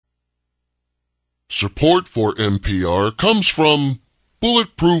Support for NPR comes from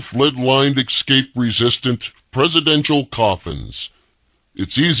bulletproof lead-lined escape-resistant presidential coffins.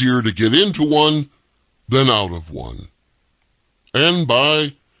 It's easier to get into one than out of one. And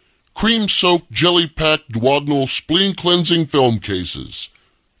by cream-soaked, jelly-packed duodenal spleen-cleansing film cases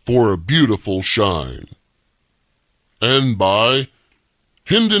for a beautiful shine. And by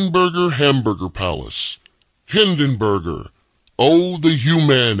Hindenburger Hamburger Palace. Hindenburger. Oh, the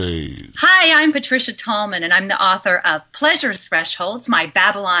humanes. Hi, I'm Patricia Tallman, and I'm the author of Pleasure Thresholds, my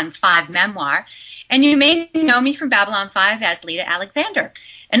Babylon 5 memoir. And you may know me from Babylon 5 as Lita Alexander.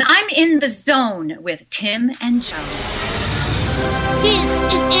 And I'm in the zone with Timm and Joan. This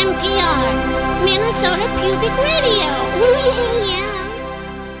is NPR, Minnesota Pubic Radio.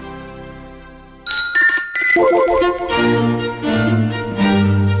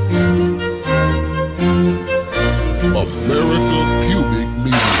 America Pubic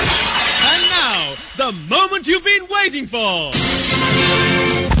Media. And now, the moment you've been waiting for.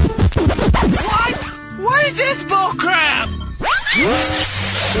 What? What is this bullcrap?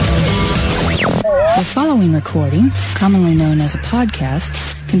 The following recording, commonly known as a podcast,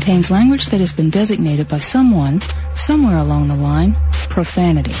 contains language that has been designated by someone, somewhere along the line,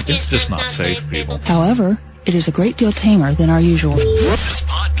 profanity. It's just not safe, people. However, it is a great deal tamer than our usual. This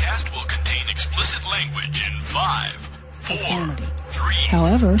podcast will contain explicit language in 5, 4, 3,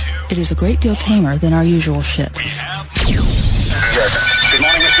 However, it is a great deal tamer than our usual shit. we have... Good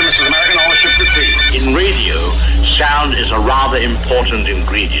morning, Mr. and Mrs. American. All ships at sea. In radio, sound is a rather important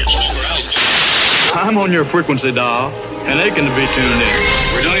ingredient. I'm on your frequency dial, and they can be tuned in.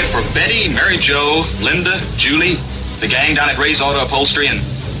 We're doing it for Betty, Mary Jo, Linda, Julie, the gang down at Ray's Auto Upholstery, and,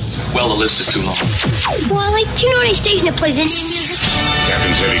 well, the list is too long. Wally, do you know any station that plays Indian music?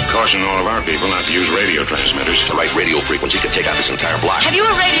 Captain said he'd caution all of our people not to use radio transmitters. The right radio frequency could take out this entire block. Have you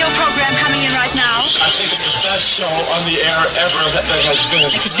a radio program coming in right now? I think it's the best show on the air ever that there has been.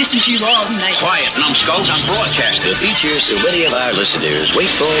 I could listen to you all night. Quiet, numbskulls, I'm broadcasting. The feature so many of our listeners wait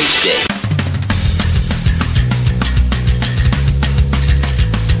for each day.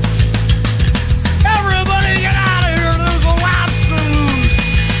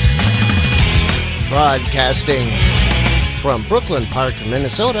 Broadcasting from Brooklyn Park,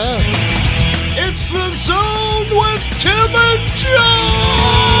 Minnesota, It's the Zone with Timm and Joan!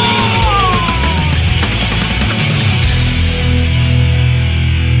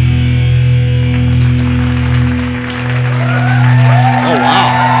 Oh, wow.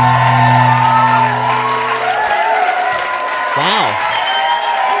 Wow.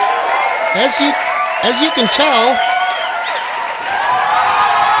 As you can tell,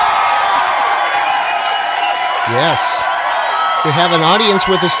 yes, we have an audience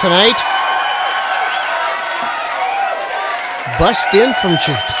with us tonight. Bust in from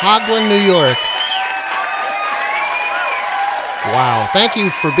Chicago, New York. Wow, thank you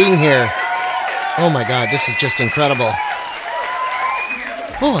for being here. Oh my God, this is just incredible.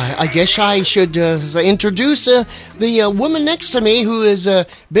 Oh, I guess I should introduce the woman next to me who has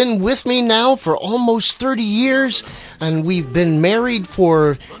been with me now for almost 30 years, and we've been married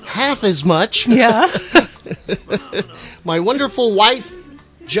for half as much. Yeah. My wonderful wife,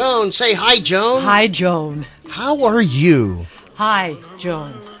 Joan. Say hi, Joan. Hi, Joan. How are you? Hi,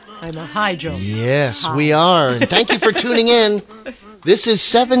 Joan. I'm a hi, Joan. Yes, Hi. we are. And thank you for tuning in. This is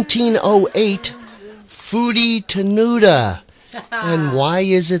 1708 Foodie Tenuta. And why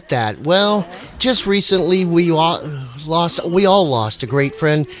is it that? Well, just recently we all lost a great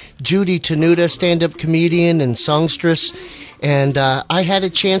friend, Judy Tenuta, stand-up comedian and songstress, and I had a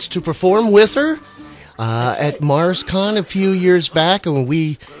chance to perform with her at MarsCon a few years back, and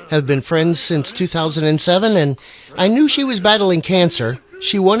we have been friends since 2007, and I knew she was battling cancer.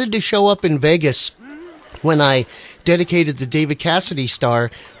 She wanted to show up in Vegas when I dedicated the David Cassidy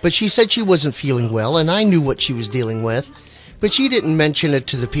Star, but she said she wasn't feeling well, and I knew what she was dealing with. But she didn't mention it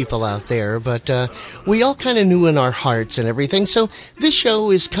to the people out there, but we all kind of knew in our hearts and everything. So this show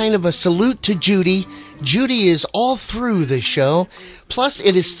is kind of a salute to Judy. Judy is all through this show. Plus,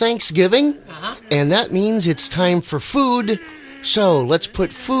 it is Thanksgiving, and that means it's time for food. So let's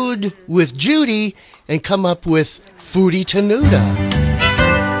put food with Judy and come up with Foodie Tenuta.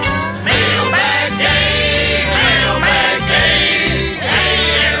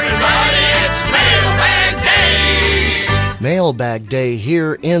 Mailbag Day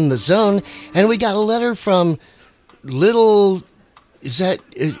here in the zone, and we got a letter from little, is that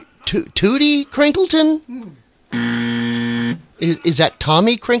Tootie Crinkleton? Is that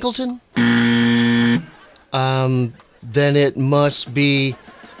Tommy Crinkleton? Then it must be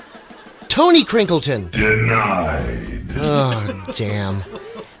Tony Crinkleton. Denied. Oh, damn.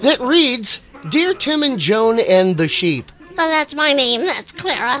 That reads, Dear Tim and Joan and the sheep. Oh, that's my name. That's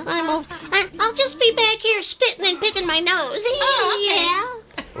Clara. I'll just be back here spitting and picking my nose. Oh,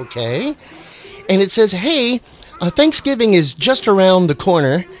 okay. Yeah. Okay. And it says, hey, Thanksgiving is just around the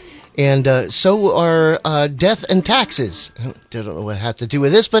corner, and so are death and taxes. I don't know what it has to do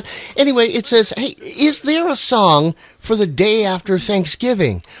with this, but anyway, it says, hey, is there a song for the day after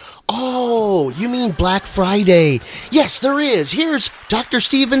Thanksgiving? Oh, you mean Black Friday. Yes, there is. Here's Dr.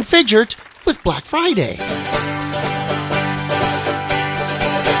 Stephen Fidgert with Black Friday.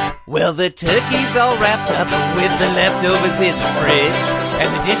 Well, the turkey's all wrapped up with the leftovers in the fridge,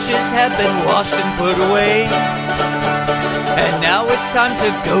 and the dishes have been washed and put away. And now it's time to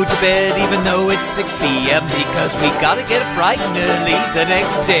go to bed, even though it's 6 p.m., because we gotta get up bright and early the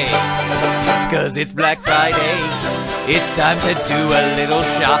next day. 'Cause it's Black Friday, it's time to do a little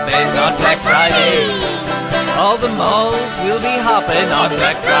shopping on Black Friday. All the malls will be hopping on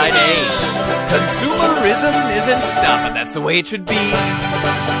Black Friday. Consumerism isn't stopping, that's the way it should be.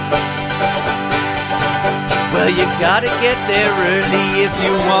 Well, you gotta get there early if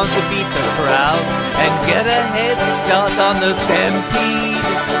you want to beat the crowds and get a head start on the stampede.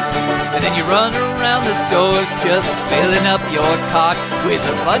 And then you run around the stores just filling up your cart with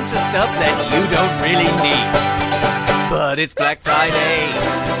a bunch of stuff that you don't really need. But it's Black Friday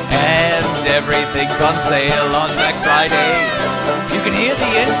and everything's on sale on Black Friday. You can hear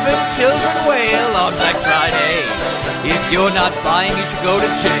the infant children wail on Black Friday. If you're not buying, you should go to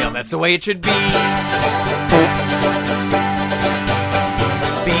jail. That's the way it should be.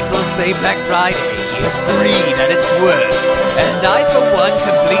 People say Black Friday is greed at its worst, and I, for one,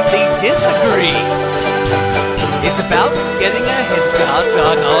 completely disagree. It's about getting a head start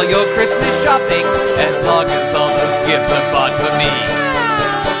on all your Christmas shopping, as long as all those gifts are bought for me.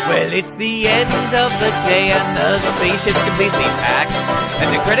 Well, it's the end of the day and the spaceship's completely packed,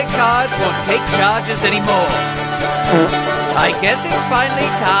 and the credit cards won't take charges anymore. I guess it's finally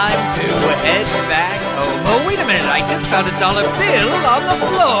time to head back home. Oh, wait a minute, I just found a $1 bill on the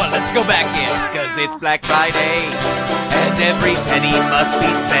floor. Let's go back in, 'cause it's Black Friday, and every penny must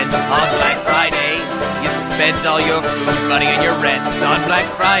be spent on Black Friday. You spend all your food money and your rent on Black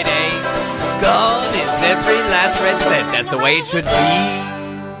Friday. Gone is every last red cent. That's the way it should be.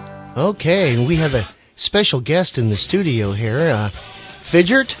 Okay, and we have a special guest in the studio here.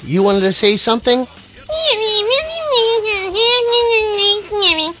 Fidgert, you wanted to say something?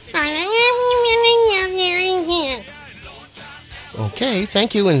 Okay,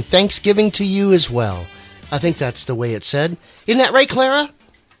 thank you, and Thanksgiving to you as well. I think that's the way it said. Isn't that right, Clara?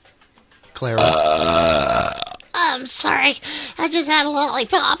 Clara? I'm sorry. I just had a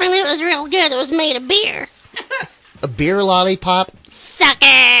lollipop, and it was real good. It was made of beer. A beer lollipop?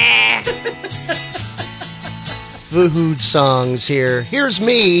 Sucker! Food songs here. Here's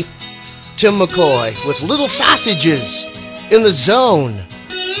me, Tim McCoy, with Little Sausages in the Zone.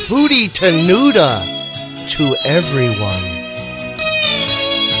 Foodie Tenuta to everyone.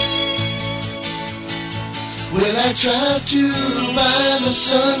 Well, I tried to buy the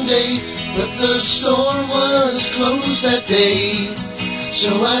Sunday, but the store was closed that day.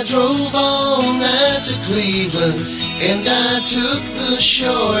 So I drove all night to Cleveland, and I took the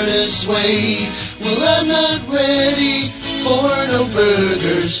shortest way. Well, I'm not ready for no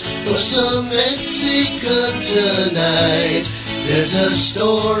burgers or some Mexican tonight. There's a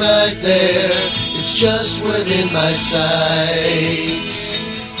store right there, it's just within my sights.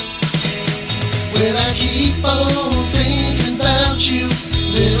 Well, I keep on thinking about you,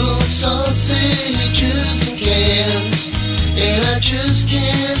 little sausages and cans, and I just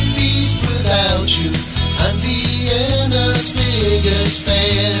can't feast without you. I'm Vienna's biggest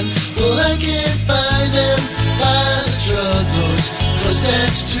fan. Well, I can't buy them by the truckloads, 'cause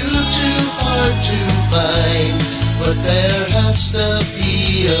that's too hard to find. But there has to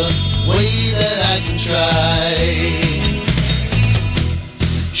be a way that I can try.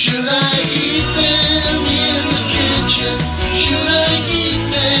 Should I eat them in the kitchen? Should I eat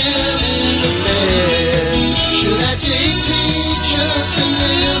them in the bed? Should I take me just a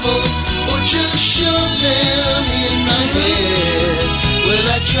nibble, or just shove them in my head? Well,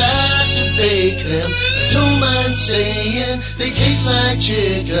 I tried to bake them, I don't mind saying they taste like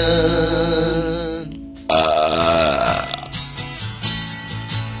chicken.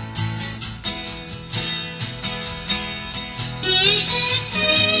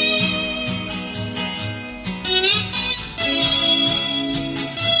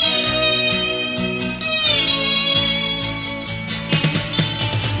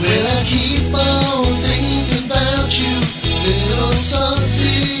 Well, I keep on thinking about you, little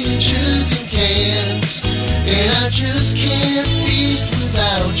sausages and cans, and I just can't feast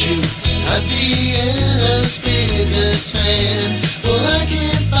without you. I'm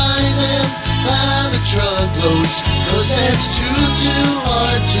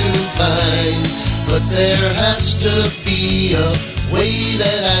there has to be a way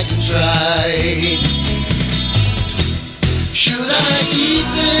that I can try. Should I eat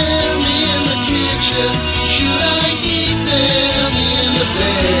them in the kitchen? Should I eat them in the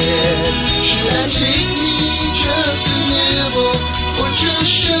bed? Should I take me just a nibble or just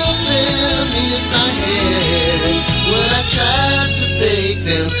shove them in my head? When I tried to bake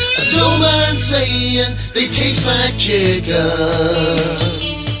them, I don't mind saying they taste like chicken.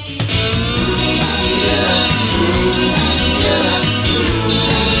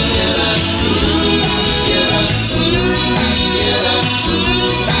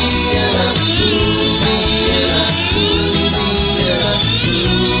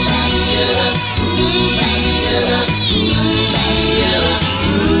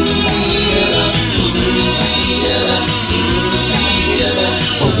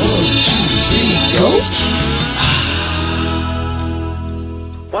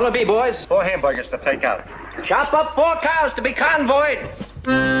 What'll it be, boys? 4 hamburgers to take out. Chop up 4 cows to be convoyed.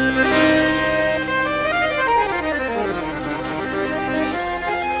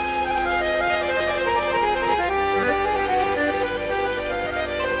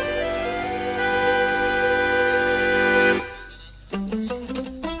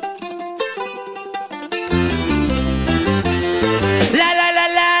 La la la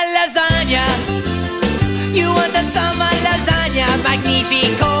la lasagna. You want the summer lasagna,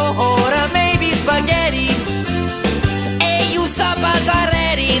 magnifico, or maybe spaghetti. Hey, you suppers are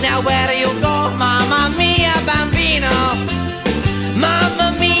ready. Now where do you go? Mamma mia, bambino.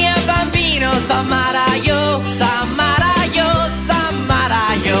 Mamma mia, bambino. Samarayo, samarayo,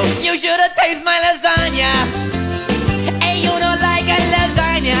 samarayo. You should have tasted my lasagna. Hey, you don't like a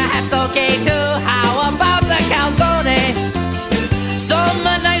lasagna? That's okay too. How about the calzone? Some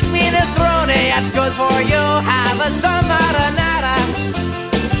nice minestrone, that's good for you. Have a some marinara.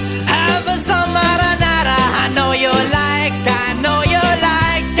 Have a some marinara. I know you like, I know you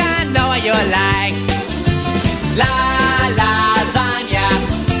like, I know you like. La lasagna.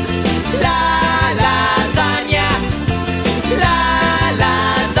 La lasagna. La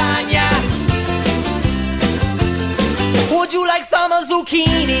lasagna. Would you like some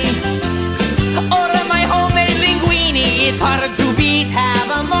zucchini? Order my homemade linguine. It's hard to beat.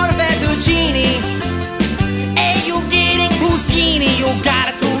 Have a more fettuccine. Hey, you getting too skinny. You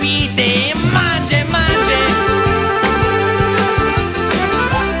got to eat it. Mange, mange.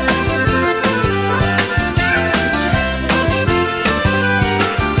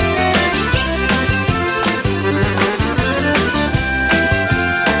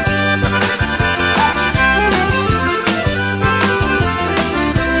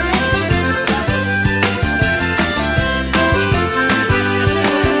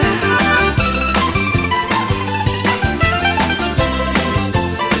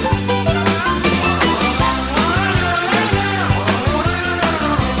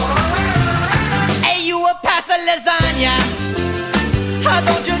 Hey, you a pasta lasagna. How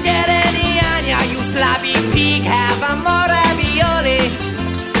don't you get any anya? You sloppy pig, have a more ravioli.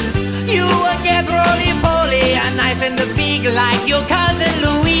 You a get roly-poly, a knife in the beak like your cousin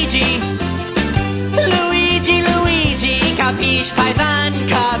Luigi. Luigi, Luigi, capiche paisan,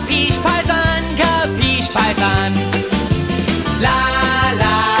 capiche paisan, capiche paisan. La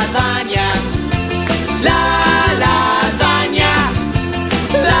lasagna. La lasagna.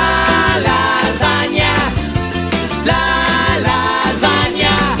 La lasagna. La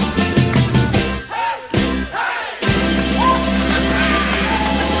lasagna.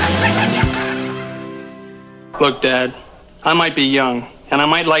 Look, Dad, I might be young, and I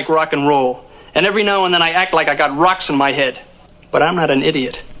might like rock and roll, and every now and then I act like I got rocks in my head. But I'm not an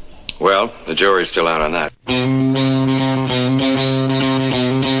idiot. Well, the jury's still out on that. You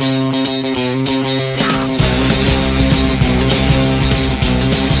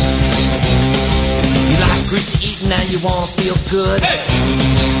like greasy eating and you wanna feel good.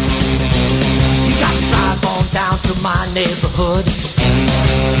 You got to drive on down to my neighborhood.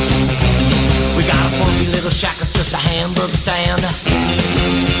 We got a funky little shack, it's just a hamburger stand.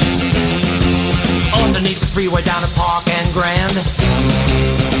 Underneath the freeway down at Park and Grand.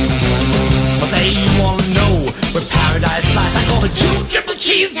 I say you wanna know where paradise lies. I call it 2 triple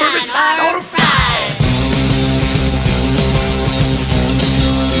cheeseburgers, side order fries.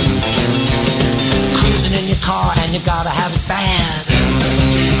 Cruising in your car and you gotta have it bad.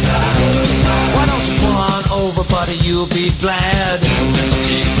 Why don't you pull on over, buddy, you'll be glad.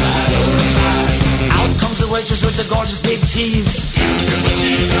 Out comes the waitress with the gorgeous big teeth.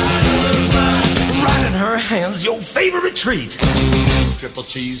 Right in her hands, your favorite treat. 2 triple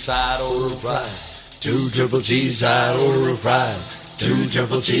cheese side order fries. 2 triple cheese side order fries. 2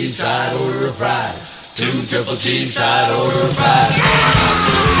 triple cheese side order fries. 2 triple cheese, side order of fries.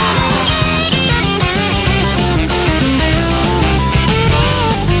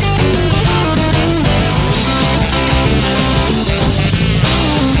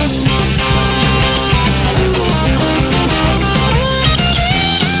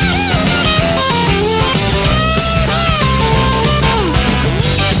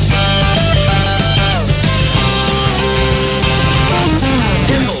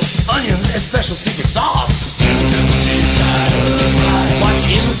 Special secret sauce. What's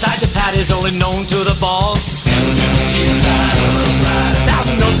inside the patty's only known to the boss. Now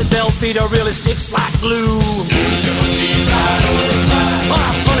we know that Velveeta really sticks like glue. Oh,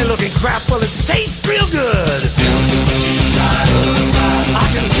 funny looking crap, well it tastes real good. I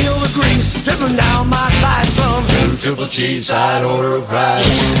can feel the grease dripping down my thighs from 2 triple cheese, side order of fries.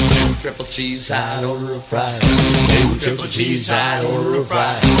 2 triple cheese, side order of fries. 2 triple cheese, side order of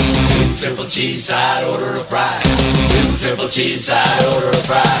fries. 2 triple cheese, side order of fries. 2 triple cheese, side order of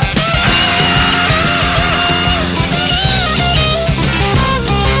fries.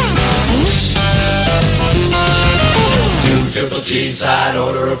 2 triple cheese, side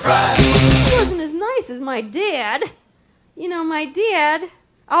order of fries. He wasn't as nice as my dad. You know, my dad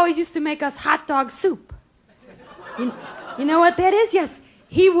always used to make us hot dog soup. You know what that is? Yes,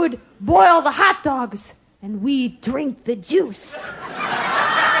 he would boil the hot dogs and we drink the juice.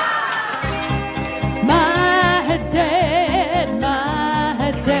 My dad.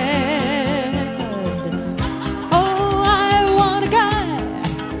 Oh, I want a guy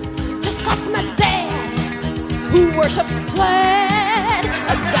just like my dad, who worships plaid.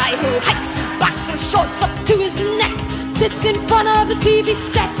 A guy who hikes his boxer shorts up to his neck, sits in front of the TV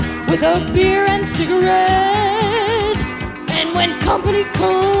set with a beer and cigarette. And when company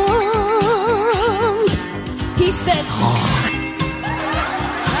comes, he says, oh,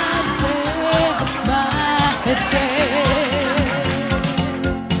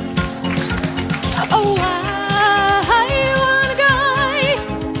 I want a guy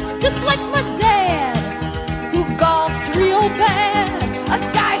just like my dad, who golfs real bad. A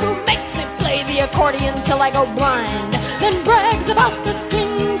guy who makes me play the accordion till I go blind, then brags about the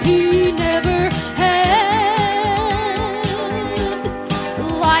things he never had,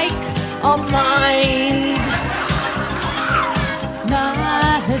 like a mind.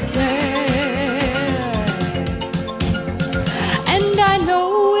 My dad. And I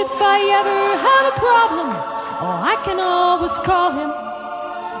know if I ever have a problem, oh, I can always call him,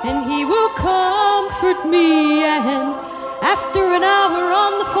 and he will comfort me. And after an hour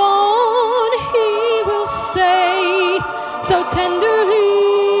on the phone, he will say so tenderly,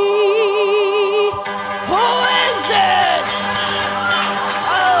 who is this?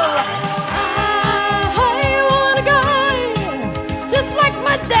 Oh, I want a guy just like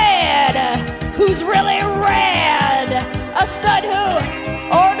my dad, who's really rad. A stud who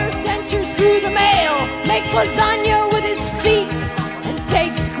orders dentures through the mail, makes lasagna with his feet, and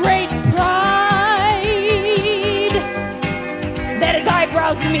takes great pride that his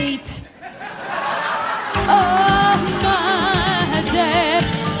eyebrows meet. Oh, my dad,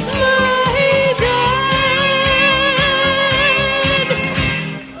 my dad.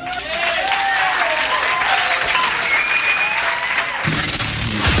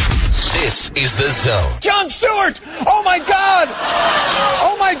 This is The Zone. Jon Stewart! Oh my God!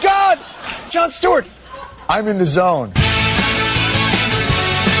 Oh my God! Jon Stewart! I'm in the zone.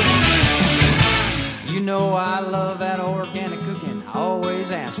 You know I love that organic cooking. I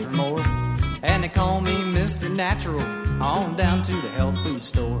always ask for more. And they call me Mr. Natural, on down to the health food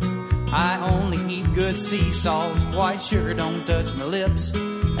store. I only eat good sea salt, white sugar don't touch my lips.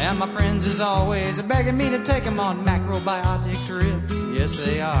 And my friends is always begging me to take them on macrobiotic trips. Yes,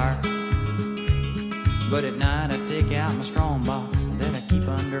 they are. But at night I take out my strong box that I keep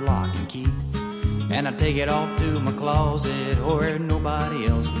under lock and key, and I take it off to my closet where nobody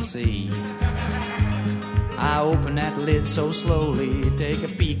else can see. I open that lid so slowly, take a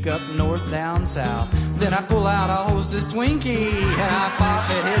peek up north, down south. Then I pull out a Hostess Twinkie and I pop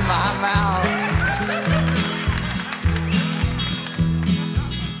it in my mouth.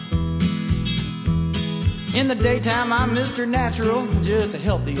 In the daytime I'm Mr. Natural, just as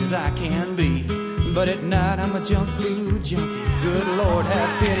healthy as I can be. But at night I'm a junk food junkie. Good Lord,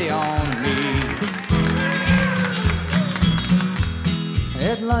 have pity on me.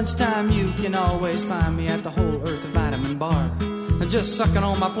 At lunchtime you can always find me at the Whole Earth Vitamin Bar, just sucking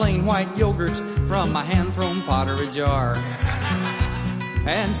on my plain white yogurt from my hand-thrown pottery jar,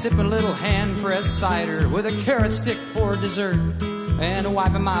 and sipping a little hand-pressed cider with a carrot stick for dessert, and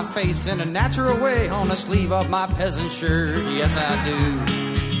wiping my face in a natural way on the sleeve of my peasant shirt. Yes, I do.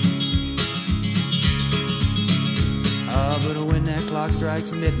 clock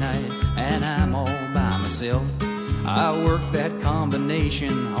strikes midnight and I'm all by myself, I work that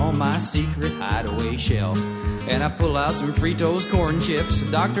combination on my secret hideaway shelf. And I pull out some Fritos corn chips,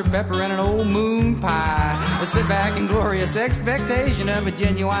 Dr. Pepper, and an old moon pie. I sit back in glorious expectation of a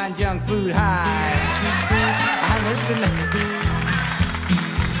genuine junk food high. I'm listening.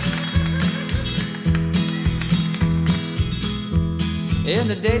 In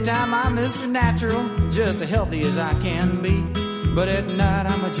the daytime, I'm Mr. Natural, just as healthy as I can be. But at night,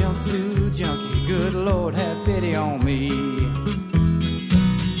 I'm a junk food junkie. Good Lord, have pity on me.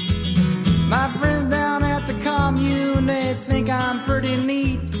 My friends down at the commune, they think I'm pretty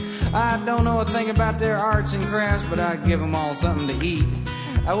neat. I don't know a thing about their arts and crafts, but I give them all something to eat.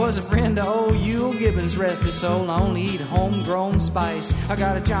 I was a friend of old Yule Gibbons, rest his soul. I only eat homegrown spice. I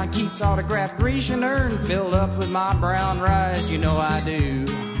got a John Keats autographed Grecian urn filled up with my brown rice. You know I do.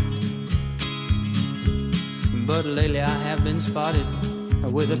 But lately I have been spotted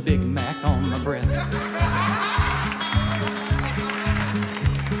with a Big Mac on my breath,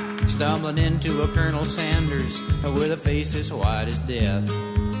 stumbling into a Colonel Sanders with a face as white as death.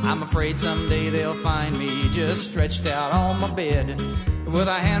 I'm afraid someday they'll find me just stretched out on my bed with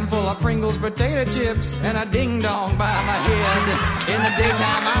a handful of Pringles potato chips and a ding-dong by my head. In the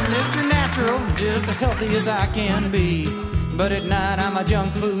daytime, I'm Mr. Natural, just as healthy as I can be. But at night, I'm a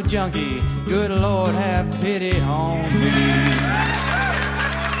junk food junkie. Good Lord, have pity on me.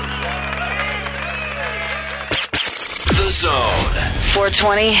 The Zone.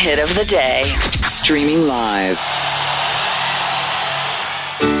 420 hit of the day. Streaming live.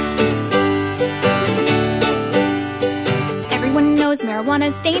 Everyone knows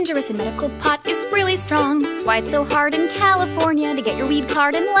marijuana's dangerous and medical pot is really strong. That's why it's so hard in California to get your weed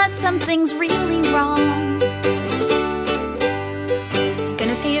card unless something's really wrong.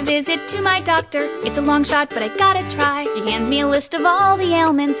 Gonna pay a visit to my doctor. It's a long shot, but I gotta try. He hands me a list of all the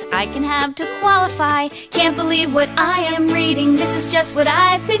ailments I can have to qualify. Can't believe what I am reading. This is just what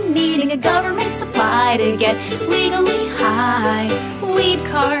I've been needing. A government supply to get legally high. Weed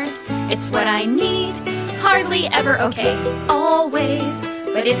card, it's what I need. Hardly ever okay, always.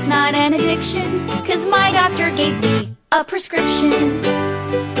 But it's not an addiction, 'cause my doctor gave me a prescription.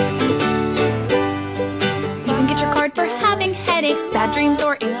 You can get your card for having headaches, bad dreams,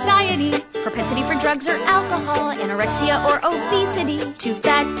 or anxiety, propensity for drugs or alcohol, anorexia or obesity, too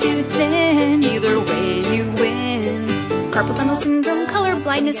fat, too thin, either way you win. Carpal tunnel syndrome, color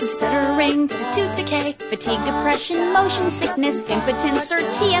blindness, and stuttering, tooth decay, fatigue, depression, motion sickness, impotence, or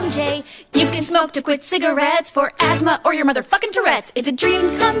TMJ. You can smoke to quit cigarettes for asthma or your motherfucking Tourette's. It's a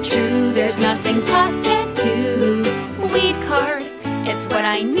dream come true, there's nothing pot can't do. Weed card, it's what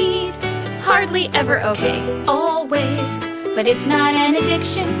I need. Hardly ever okay, always. But it's not an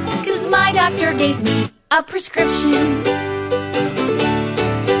addiction, 'cause my doctor gave me a prescription.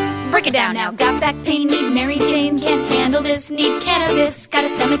 Break it down now. Got back pain, need Mary Jane, can't handle this, need cannabis. Got a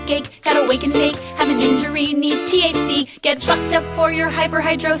stomach ache, got a wake and bake, have an injury, need THC. Get fucked up for your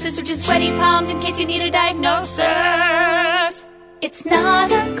hyperhidrosis, which is sweaty palms in case you need a diagnosis. It's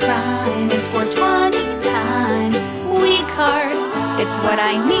not a crime, it's 420 time. Weed card, it's what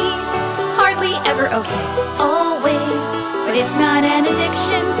I need. Hardly ever okay, always. But it's not an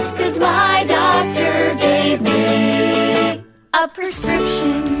addiction, 'cause my doctor gave me a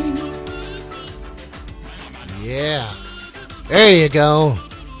prescription. Yeah. There you go.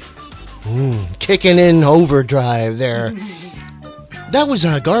 Kicking in overdrive there. That was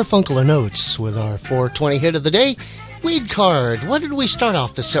Garfunkel and Oates with our 420 hit of the day, Weed Card. What did we start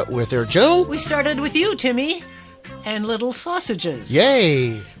off the set with there, Joe? We started with you, Timmy, and Little Sausages.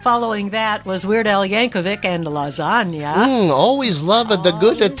 Yay. Following that was Weird Al Yankovic and Lasagna. Always loved the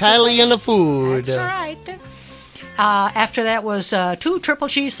good Italian food. That's right. After that was 2 triple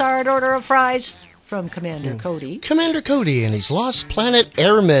cheese salad order of fries from Commander Cody. Commander Cody and his Lost Planet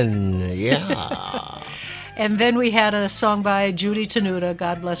Airmen. Yeah. And then we had a song by Judy Tenuta,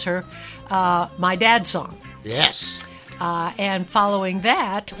 God bless her, My Dad's Song. Yes. And following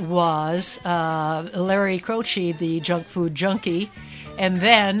that was Larry Croce, the junk food junkie, and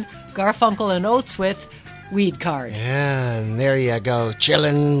then Garfunkel and Oates with Weed Card. And there you go,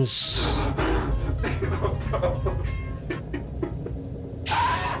 chillins'.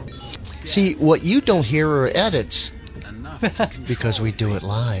 See, what you don't hear are edits, because we do it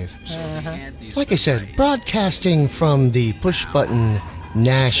live. Like I said, broadcasting from the push-button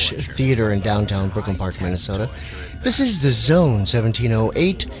Nash Theater in downtown Brooklyn Park, Minnesota. This is The Zone,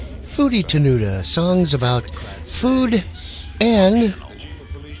 1708, Foodie Tenuta, songs about food and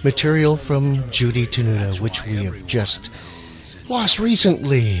material from Judy Tenuta, which we have just lost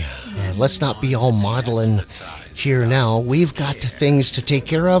recently. Let's not be all maudlin here now. We've got things to take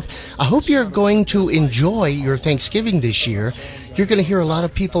care of. I hope you're going to enjoy your Thanksgiving this year. You're going to hear a lot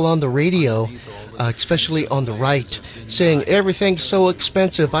of people on the radio, especially on the right, saying everything's so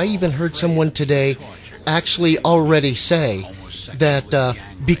expensive. I even heard someone today actually already say that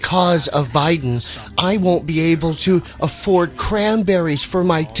because of Biden, I won't be able to afford cranberries for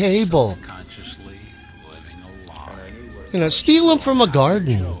my table. You know, steal them from a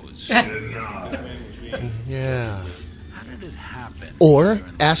garden. Yeah. Or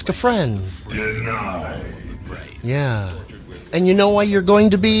ask a friend. Yeah. And you know why you're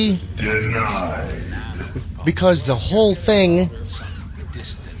going to be denied? Because the whole thing...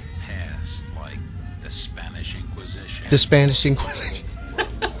 The Spanish Inquisition.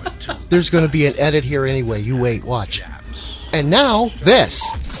 There's going to be an edit here anyway. You wait, watch. And now, this.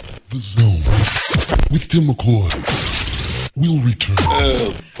 The Zone with Tim McCoy will return.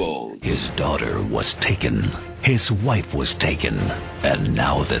 His daughter was taken. His wife was taken. And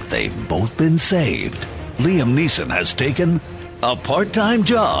now that they've both been saved, Liam Neeson has taken a part-time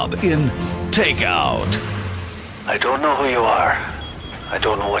job in takeout. I don't know who you are. I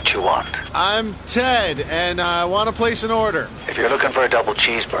don't know what you want. I'm Ted, and I want to place an order. If you're looking for a double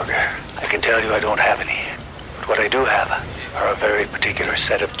cheeseburger, I can tell you I don't have any. But what I do have are a very particular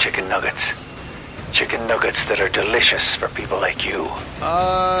set of chicken nuggets. Chicken nuggets that are delicious for people like you.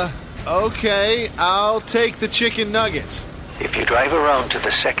 Okay, I'll take the chicken nuggets. If you drive around to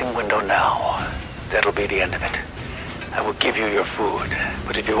the second window now, that'll be the end of it. I will give you your food,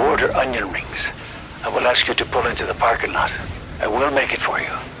 but if you order onion rings, I will ask you to pull into the parking lot. I will make it for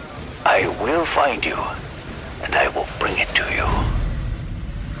you. I will find you, and I will bring it to you.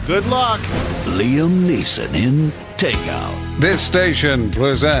 Good luck. Liam Neeson in Takeout. This station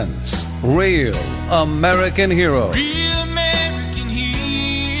presents Real American Heroes. Real American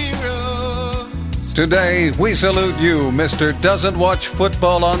heroes. Today, we salute you, Mr. Doesn't Watch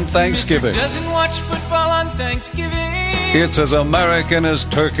Football on Thanksgiving. Doesn't watch football on Thanksgiving. It's as American as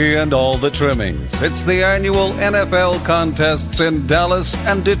turkey and all the trimmings. It's the annual NFL contests in Dallas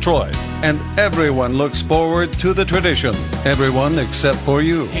and Detroit. And everyone looks forward to the tradition. Everyone except for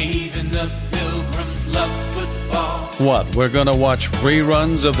you. Even the Pilgrims love football. What, we're gonna watch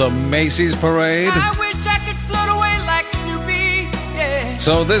reruns of the Macy's Parade? I wish I could float away like Snoopy, yeah.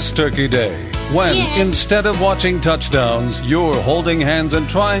 So this Turkey Day, when instead of watching touchdowns, you're holding hands and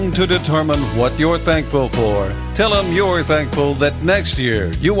trying to determine what you're thankful for, tell them you're thankful that next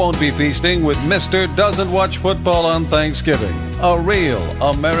year you won't be feasting with Mr. Doesn't Watch Football on Thanksgiving, a real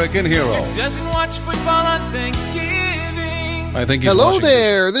American hero. Doesn't watch football on Thanksgiving. I think he's Hello watching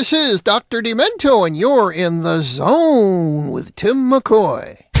there, this is Dr. Demento, and you're in the Zone with Tim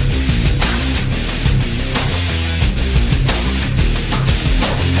McCoy.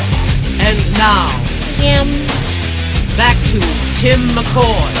 And now, back to Tim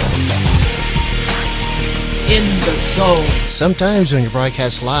McCoy in the Zone. Sometimes when you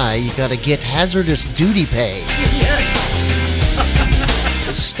broadcast live, you gotta get hazardous duty pay. Yes.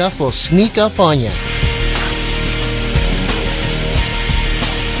 This stuff will sneak up on you.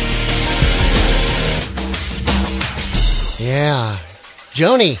 Yeah.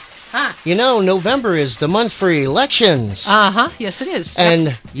 Joni. Huh. You know, November is the month for elections. Yes, it is.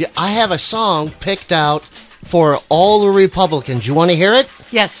 And I have a song picked out for all the Republicans. You want to hear it?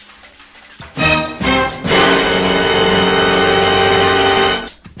 Yes.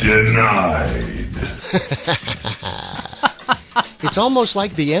 Denied. It's almost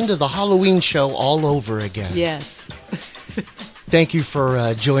like the end of the Halloween show all over again. Yes. Thank you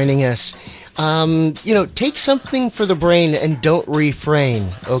for joining us. Take something for the brain and don't refrain,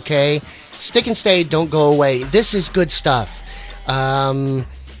 okay? Stick and stay, don't go away. This is good stuff.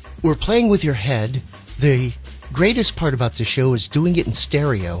 We're playing with your head. The greatest part about the show is doing it in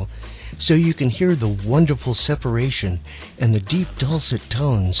stereo, so you can hear the wonderful separation and the deep dulcet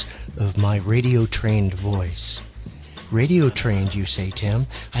tones of my radio-trained voice. Radio-trained, you say, Tim?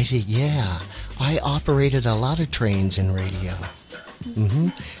 I say, yeah. I operated a lot of trains in radio.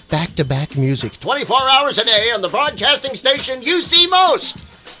 Back-to-back music. 24 hours a day on the broadcasting station you see most.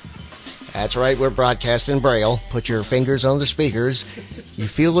 That's right, we're broadcasting Braille. Put your fingers on the speakers. You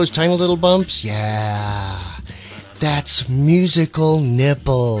feel those tiny little bumps? Yeah. That's musical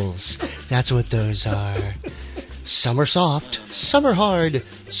nipples. That's what those are. Some are soft, some are hard,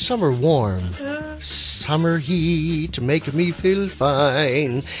 some are warm. Summer heat make me feel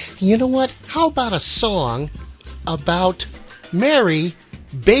fine. You know what? How about a song about Mary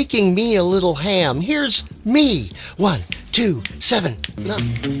baking me a little ham? Here's me. 1, 2, 7. No.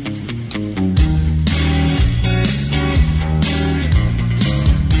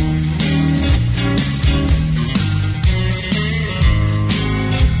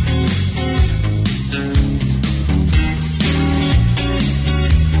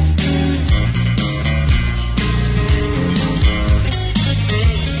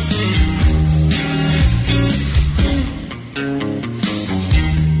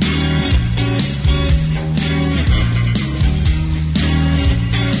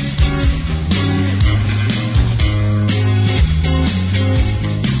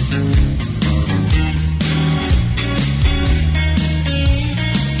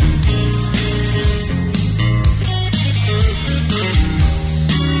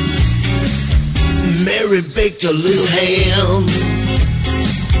 Mary baked a little ham.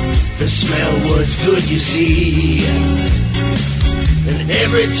 The smell was good, you see. And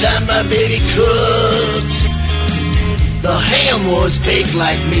every time my baby cooked, the ham was baked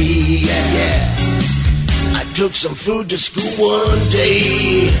like me. Yeah. I took some food to school one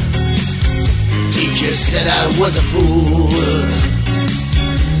day. Teacher said I was a fool.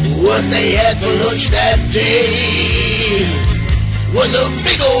 What they had for lunch that day was a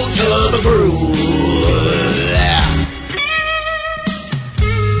big old tub of gruel.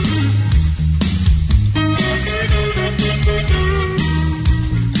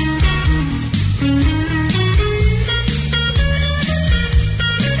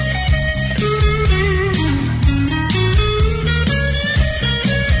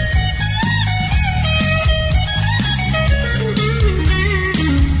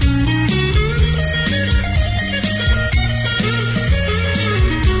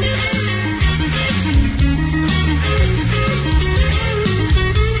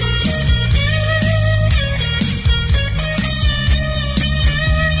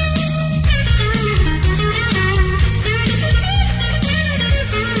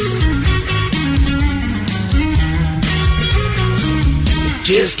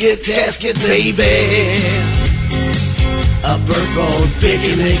 Tisket, baby, a purple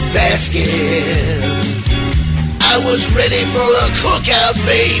picnic basket. I was ready for a cookout,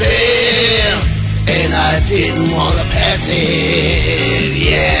 baby, and I didn't want to pass it,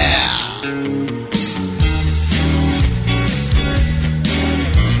 yeah.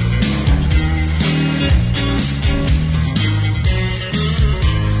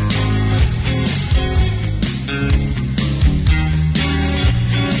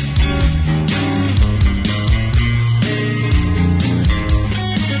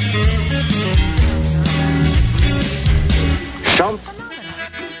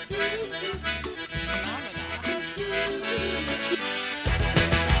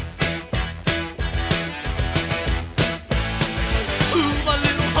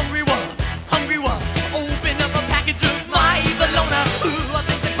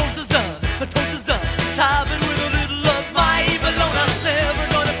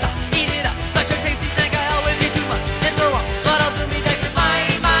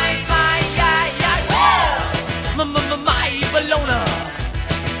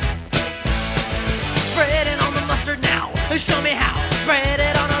 Show me how. Spread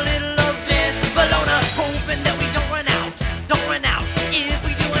it on a little of this bologna, hoping that we don't run out. If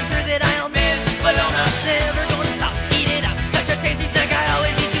we do, I'm sure that I'll miss bologna. Never gonna stop, eat it up. Such a tasty snack, I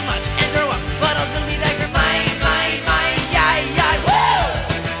always eat too much and throw up, but I'll still be like her. Woo!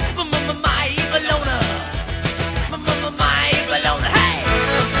 My bologna. My bologna.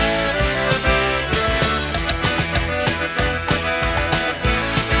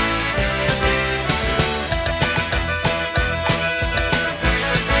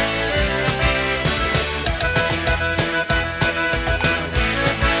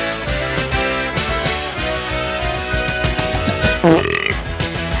 Hey!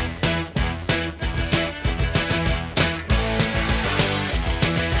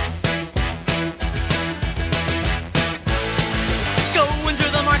 Going through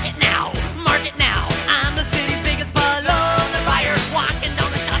the market now. I'm the city's biggest bologna buyer. Walking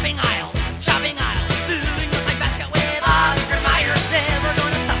down the shopping aisle. Filling up my basket with Oscar Mayer. Never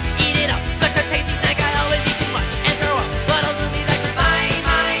gonna stop, eat it up. Such a tasty snack, I always eat too much and throw up, but I'll still be like her.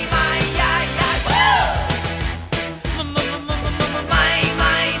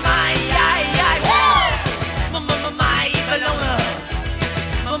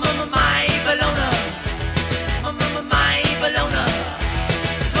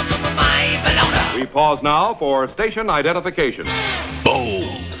 We pause now for station identification.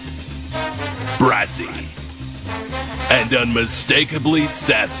 Bold, brassy, and unmistakably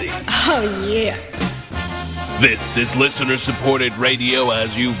sassy. Oh, yeah. This is listener-supported radio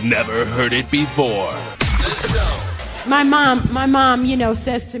as you've never heard it before. My mom,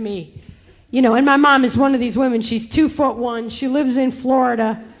 says to me, and my mom is one of these women. She's 2'1". She lives in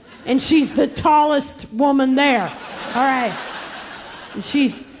Florida, and she's the tallest woman there. All right.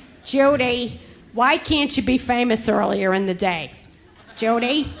 She's, Judy, why can't you be famous earlier in the day?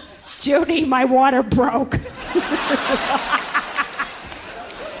 Judy, my water broke.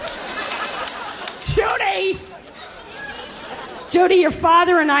 Judy, your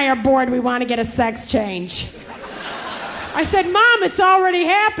father and I are bored. We want to get a sex change. I said, Mom, it's already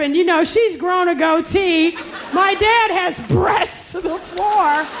happened. She's grown a goatee. My dad has breasts to the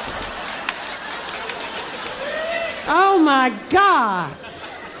floor. Oh, my God.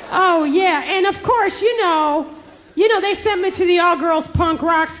 Oh, yeah. And, of course, You know, they sent me to the all-girls punk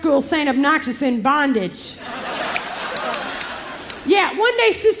rock school, St. Obnoxious in bondage. Yeah, one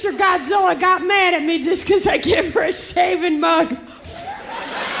day Sister Godzilla got mad at me just because I gave her a shaving mug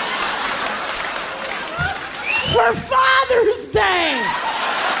for Father's Day.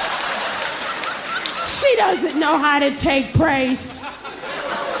 She doesn't know how to take praise.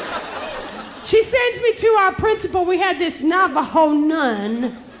 She sends me to our principal. We had this Navajo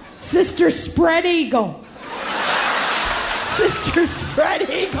nun, Sister Spread Eagle. Sister Spread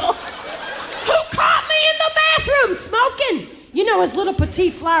Eagle, who caught me in the bathroom smoking. You know, as little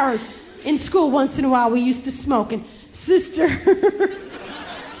petite flowers in school, once in a while we used to smoke, and Sister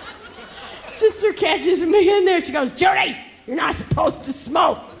catches me in there. She goes, "Judy, you're not supposed to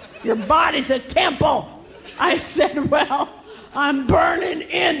smoke. Your body's a temple." I said, "Well, I'm burning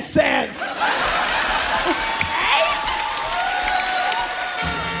incense."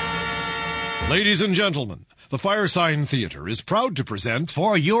 Ladies and gentlemen, the Firesign Theater is proud to present,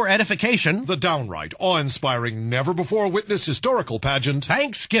 for your edification, the downright awe-inspiring, never-before-witnessed historical pageant,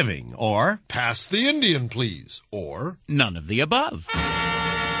 Thanksgiving, or Pass the Indian, Please, or none of the above.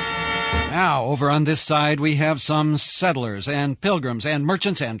 Now, over on this side, we have some settlers and pilgrims and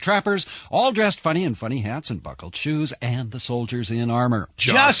merchants and trappers, all dressed funny in funny hats and buckled shoes, and the soldiers in armor.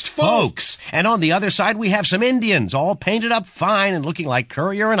 Just folks! And on the other side, we have some Indians, all painted up fine and looking like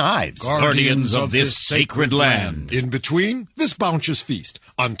Currier and Ives. Guardians of this sacred land. In between, this bounteous feast,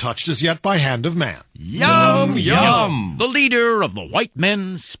 untouched as yet by hand of man. Yum, yum! The leader of the white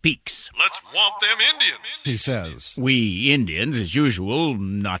men speaks. Let's whomp them Indians, he says. We Indians, as usual,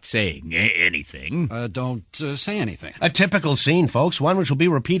 not saying anything. Don't say anything. A typical scene, folks, one which will be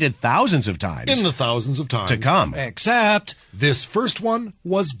repeated thousands of times. In the thousands of times to come. Except this first one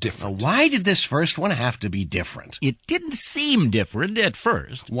was different. Why did this first one have to be different? It didn't seem different at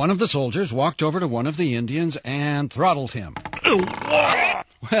first. One of the soldiers walked over to one of the Indians and throttled him.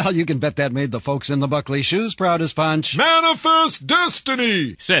 Well, you can bet that made the folks in the Buckley shoes proud as punch. Manifest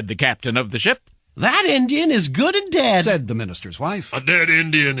destiny, said the captain of the ship. That Indian is good and dead, said the minister's wife. A dead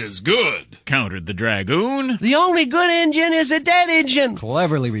Indian is good, countered the dragoon. The only good Indian is a dead Indian,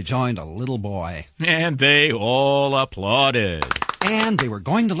 cleverly rejoined a little boy. And they all applauded. And they were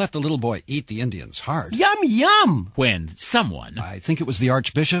going to let the little boy eat the Indian's heart. Yum, yum! When someone, I think it was the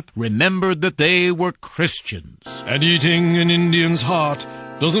Archbishop, remembered that they were Christians. And eating an Indian's heart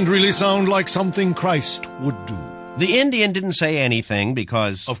doesn't really sound like something Christ would do. The Indian didn't say anything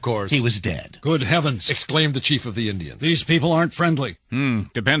because, of course, he was dead. Good heavens, exclaimed the chief of the Indians. These people aren't friendly.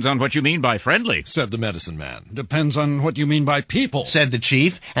 Depends on what you mean by friendly, said the medicine man. Depends on what you mean by people, said the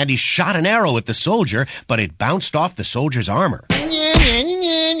chief, and he shot an arrow at the soldier, but it bounced off the soldier's armor.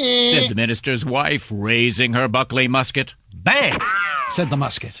 Said the minister's wife, raising her Buckley musket. Bang! Said the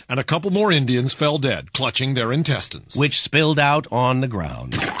musket. And a couple more Indians fell dead, clutching their intestines, which spilled out on the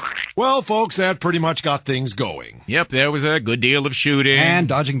ground. Well, folks, that pretty much got things going. Yep, there was a good deal of shooting. And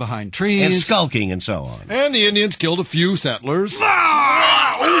dodging behind trees. And skulking and so on. And the Indians killed a few settlers.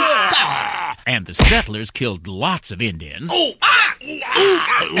 And the settlers killed lots of Indians. And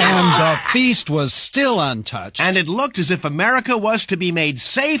the feast was still untouched. And it looked as if America was to be made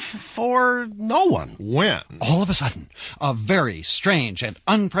safe for no one. When? All of a sudden, a very strange and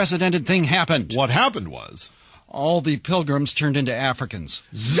unprecedented thing happened. What happened was, all the pilgrims turned into Africans.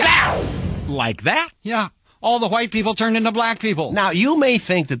 Zow! Like that? Yeah. All the white people turned into black people. Now, you may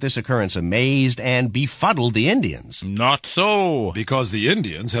think that this occurrence amazed and befuddled the Indians. Not so. Because the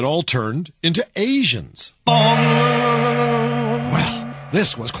Indians had all turned into Asians. Well,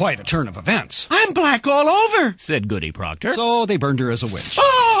 this was quite a turn of events. I'm black all over, said Goody Proctor. So they burned her as a witch.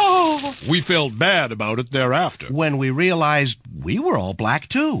 Oh! We felt bad about it thereafter. When we realized we were all black,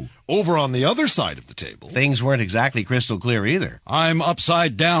 too. Over on the other side of the table, things weren't exactly crystal clear either. I'm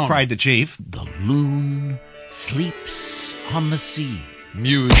upside down, cried the chief. The loon sleeps on the sea,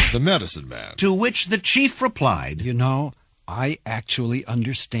 mused the medicine man. To which the chief replied, You know, I actually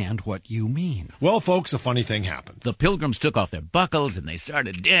understand what you mean. Well, folks, a funny thing happened. The pilgrims took off their buckles and they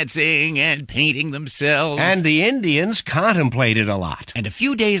started dancing and painting themselves. And the Indians contemplated a lot. And a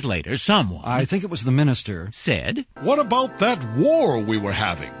few days later, someone, I think it was the minister, said, What about that war we were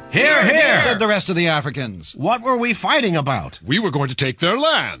having? Hear, hear, said the rest of the Africans. What were we fighting about? We were going to take their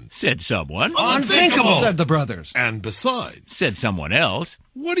land, said someone. Unthinkable, said the brothers. And besides, said someone else,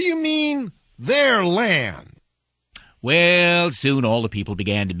 what do you mean, their land? Well, soon all the people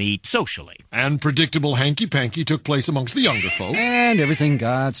began to meet socially. And predictable hanky-panky took place amongst the younger folk. And everything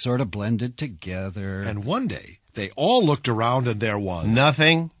got sort of blended together. And one day, they all looked around and there was...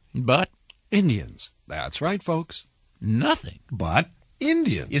 nothing but... Indians. That's right, folks. Nothing but...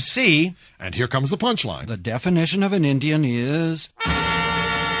 Indians. You see? And here comes the punchline. The definition of an Indian is...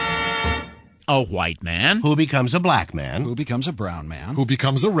 A white man. Who becomes a black man. Who becomes a brown man. Who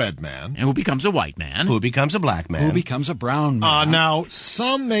becomes a red man. And who becomes a white man. Who becomes a black man. Who becomes a brown man. Now,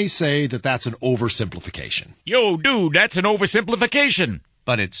 some may say that that's an oversimplification. Yo, dude, that's an oversimplification.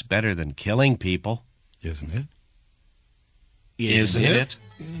 But it's better than killing people. Isn't it? Isn't it?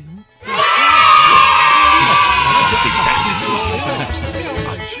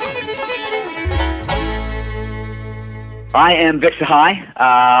 I am Victor High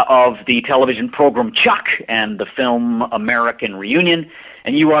of the television program Chuck and the film American Reunion,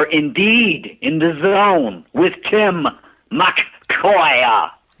 and you are indeed in the zone with Timm, McCoy.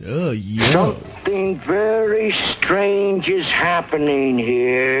 Oh, yeah. Something very strange is happening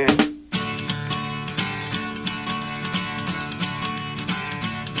here.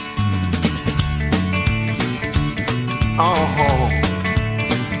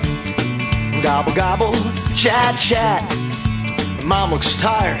 Gobble, gobble, chat, chat. Mom looks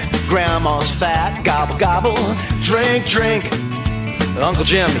tired, Grandma's fat. Gobble, gobble, drink, drink. Uncle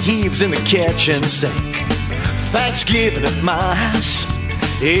Jim heaves in the kitchen sink. Thanksgiving at my house.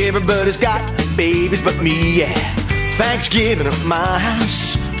 Everybody's got babies but me, yeah. Thanksgiving at my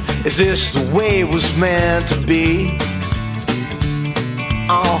house. Is this the way it was meant to be?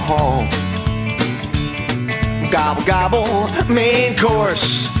 Gobble, gobble, main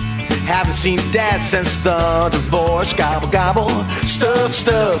course. Haven't seen Dad since the divorce. Gobble, gobble, stuff,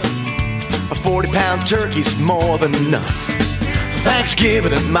 stuff. A 40-pound turkey's more than enough.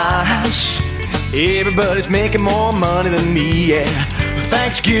 Thanksgiving at my house. Everybody's making more money than me, yeah.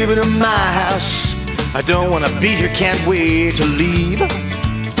 Thanksgiving at my house. I don't wanna be here, can't wait to leave.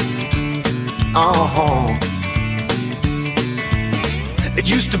 It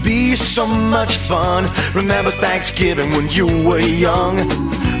used to be so much fun. Remember Thanksgiving when you were young?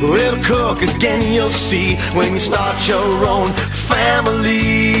 It'll cook again, you'll see, when you start your own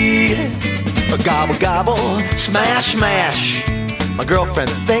family. Gobble, gobble, smash, smash. My girlfriend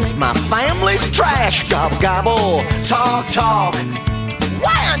thinks my family's trash. Gobble, gobble, talk, talk.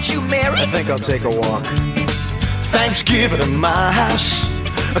 Why aren't you married? I think I'll take a walk. Thanksgiving at my house.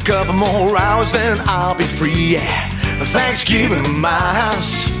 A couple more hours, then I'll be free, yeah. Thanksgiving at my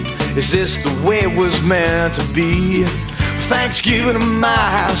house. Is this the way it was meant to be? Thanksgiving at my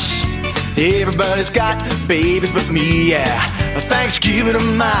house. Everybody's got babies but me, yeah. Thanksgiving at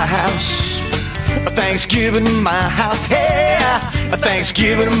my house. Thanksgiving at my house, yeah.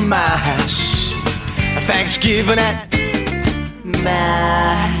 Thanksgiving at my house. Thanksgiving at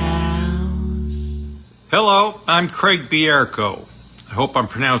my house. Hello, I'm Craig Bierko. I hope I'm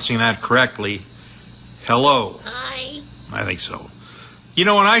pronouncing that correctly. Hello. Hi. I think so. You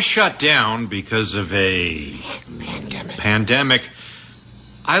know, when I shut down because of a pandemic,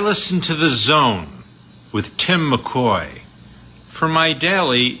 I listened to The Zone with Timm McCoy for my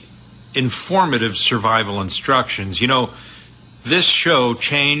daily informative survival instructions. You know, this show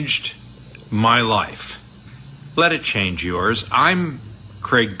changed my life. Let it change yours. I'm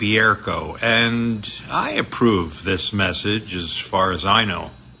Craig Bierko, and I approve this message as far as I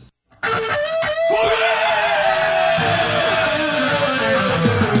know.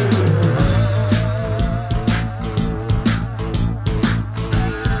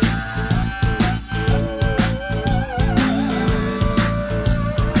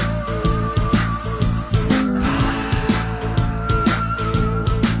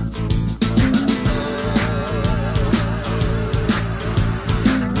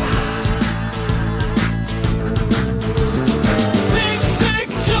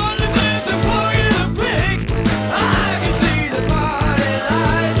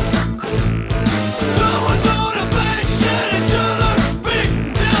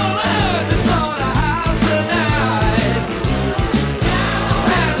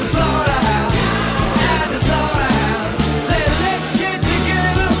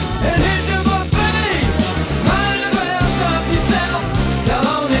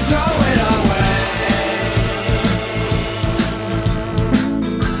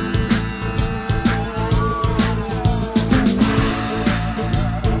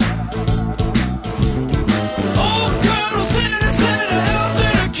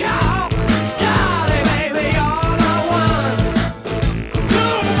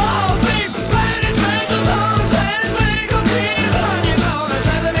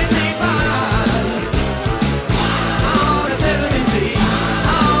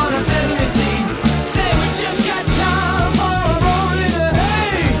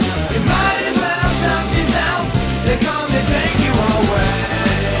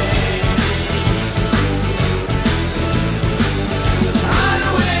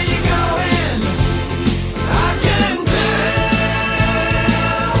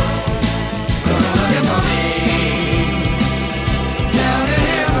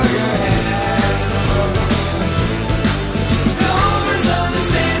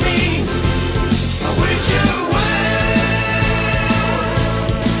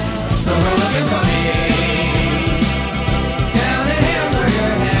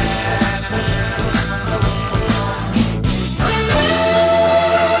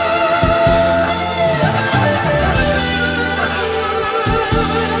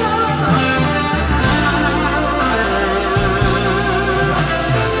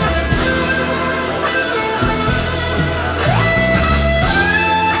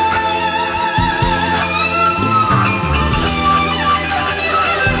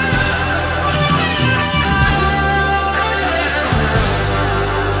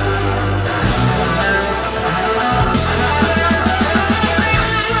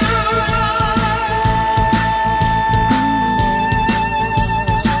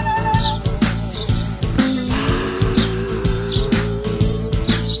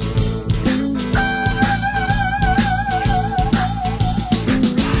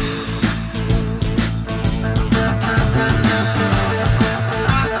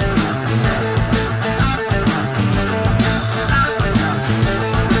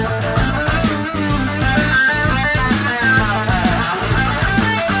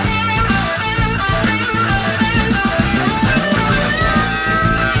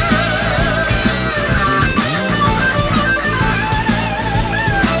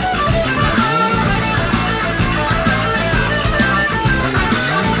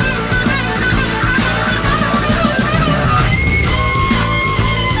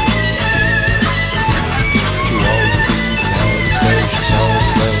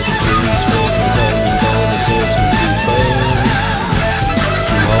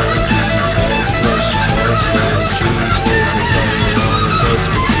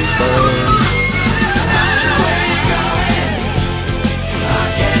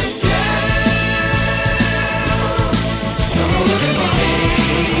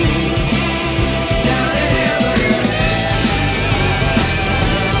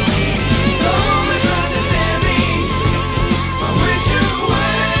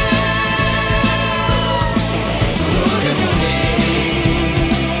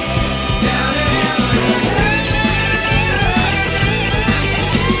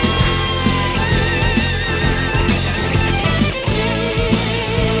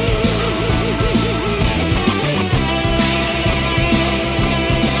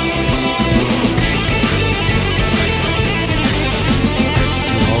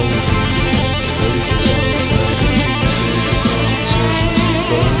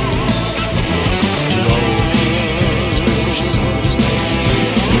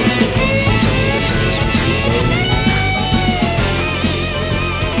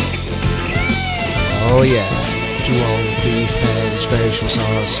 Oh yeah. 2 all beef patty, special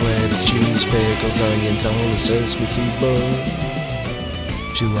sauce, lettuce, cheese, pickles, onions on a sesame seed bun.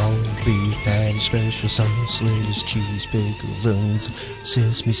 2 all beef patty, special sauce, lettuce, cheese, pickles, onions,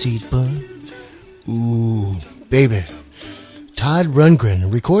 sesame seed bun. Ooh, baby. Todd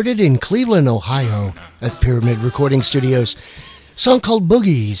Rundgren, recorded in Cleveland, Ohio, at Pyramid Recording Studios. Song called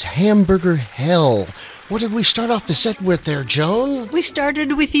Boogie's Hamburger Hell. What did we start off the set with there, Joan? We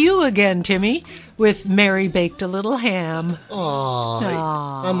started with you again, Timmy, with Mary Baked a Little Ham.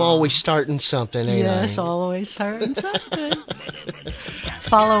 Aww. I'm always starting something, ain't I? Yes, always starting something.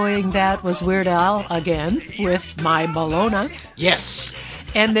 Following that was Weird Al again with My Bologna. Yes.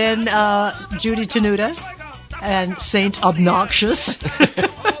 And then Judy Tenuta and Saint Obnoxious.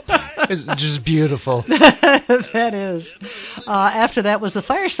 It's just beautiful. That is. After that was the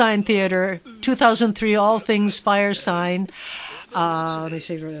Fire Sign Theater, 2003 All Things Fire Sign. Let me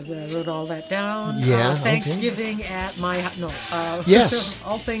see, I wrote all that down. Yeah. Thanksgiving at my yes.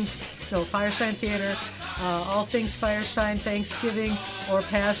 All Things, Fire Sign Theater, All Things Fire Sign, Thanksgiving, or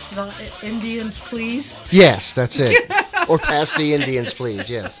Past the Indians, Please. Yes, that's it. Or Past the Indians, Please,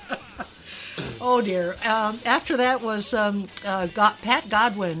 yes. Oh, dear. After that was Pat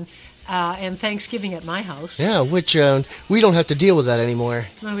Godwin and Thanksgiving at My House. Yeah, which we don't have to deal with that anymore.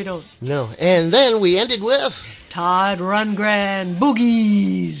 No, we don't. No. And then we ended with... Todd Rundgren,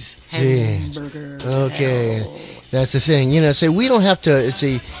 Boogie's Hamburger. Okay. Hell. That's the thing. We don't have to,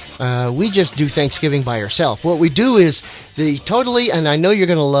 we just do Thanksgiving by ourselves. What we do is the totally, and I know you're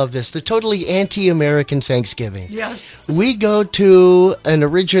going to love this, the totally anti-American Thanksgiving. Yes. We go to an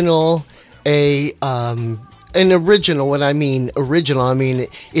original, when I mean original, I mean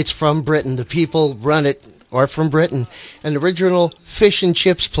it's from Britain. The people run it are from Britain. An original fish and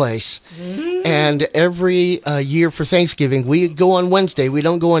chips place. Mm-hmm. And every year for Thanksgiving, we go on Wednesday. We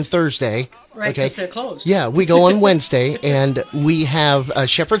don't go on Thursday. Right, because they're closed. Yeah, we go on Wednesday, and we have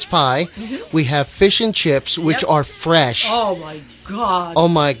shepherd's pie. Mm-hmm. We have fish and chips, which are fresh. Oh, my God. Oh,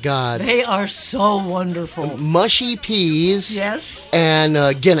 my God. They are so wonderful. Mushy peas. Yes.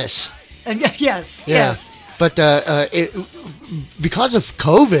 And Guinness. Yes, yeah. yes. But because of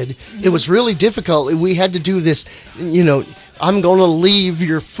COVID, it was really difficult. We had to do this, I'm going to leave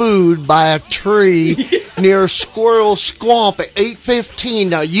your food by a tree near Squirrel Swamp at 8:15.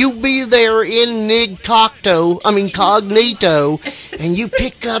 Now, you be there cognito, and you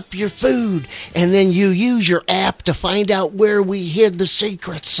pick up your food, and then you use your app to find out where we hid the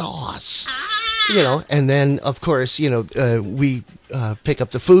secret sauce. And then, of course, we pick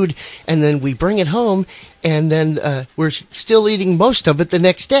up the food, and then we bring it home, and then we're still eating most of it the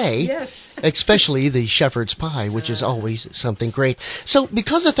next day. Yes. Especially the shepherd's pie, which is always something great. So,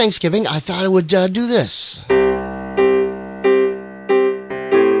 because of Thanksgiving, I thought I would do this.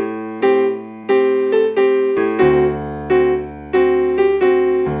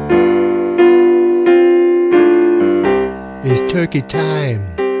 It's turkey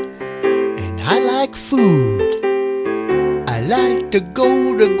time. I like food. I like to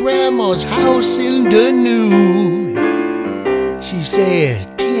go to Grandma's house in the nude. She said,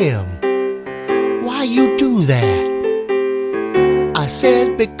 Tim, why you do that? I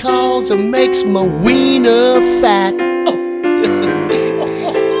said, because it makes my wiener fat.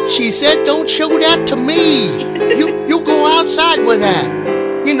 She said, don't show that to me. You go outside with that.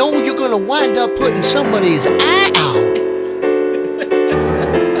 You're going to wind up putting somebody's eye out.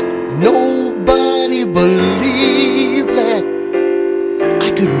 Nobody believed that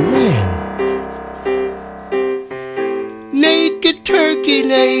I could win. Naked turkey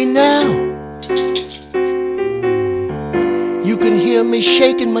day now. You can hear me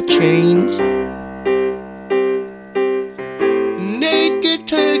shaking my chains. Naked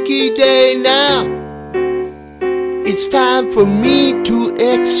turkey day now. It's time for me to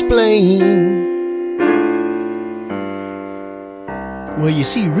explain. Well, you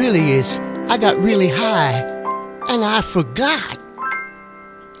see, really is, I got really high, and I forgot.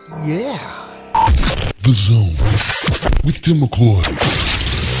 Yeah. The Zone with Tim McCoy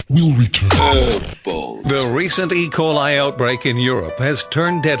will return. The recent E. coli outbreak in Europe has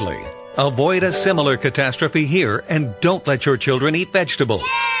turned deadly. Avoid a similar catastrophe here, and don't let your children eat vegetables.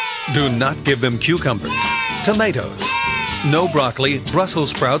 Do not give them cucumbers, tomatoes, no broccoli, Brussels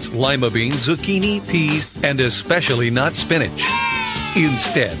sprouts, lima beans, zucchini, peas, and especially not spinach.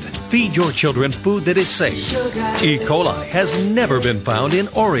 Instead, feed your children food that is safe. E. coli has never been found in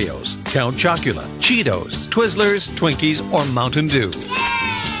Oreos, Count Chocula, Cheetos, Twizzlers, Twinkies, or Mountain Dew.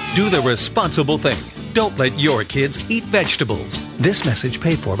 Do the responsible thing. Don't let your kids eat vegetables. This message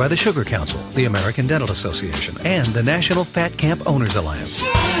paid for by the Sugar Council, the American Dental Association, and the National Fat Camp Owners Alliance. The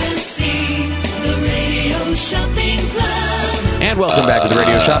Radio Shopping Club. And welcome back to the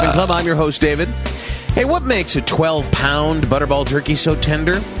Radio Shopping Club. I'm your host, David. Hey, what makes a 12-pound Butterball turkey so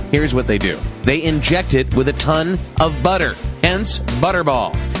tender? Here's what they do. They inject it with a ton of butter, hence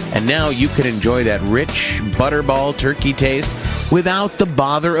Butterball. And now you can enjoy that rich Butterball turkey taste without the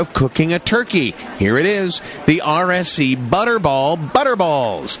bother of cooking a turkey. Here it is, the RSC Butterball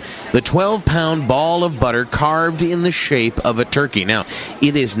Butterballs. The 12-pound ball of butter carved in the shape of a turkey. Now,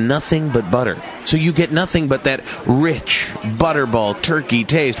 it is nothing but butter. So you get nothing but that rich Butterball turkey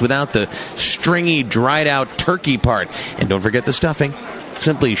taste without the stringy, dried-out turkey part. And don't forget the stuffing.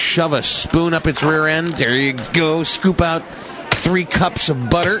 Simply shove a spoon up its rear end. There you go. Scoop out 3 cups of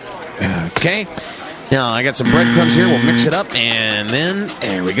butter. Okay. Now, I got some breadcrumbs here. We'll mix it up, and then,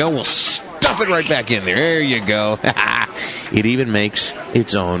 there we go. We'll stuff it right back in there. There you go. It even makes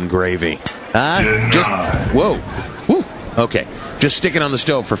its own gravy. Whoa. Woo. Okay. Just stick it on the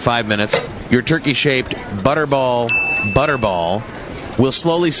stove for 5 minutes. Your turkey-shaped Butterball will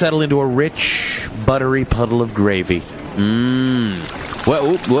slowly settle into a rich, buttery puddle of gravy.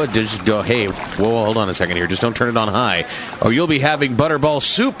 Hey, hold on a second here. Just don't turn it on high, or you'll be having Butterball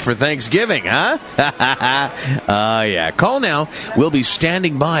soup for Thanksgiving, huh? Yeah. Call now. We'll be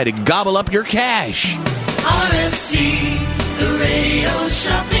standing by to gobble up your cash. RSC, the Radio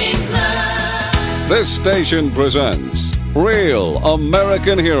Shopping Club. This station presents Real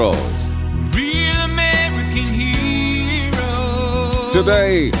American Heroes. Real American Heroes.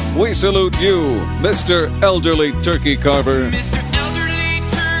 Today, we salute you, Mr. Elderly Turkey Carver. Mr. Elderly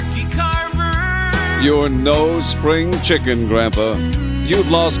Turkey Carver. Your no spring chicken, Grandpa.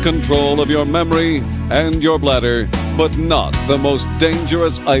 You've lost control of your memory and your bladder, but not the most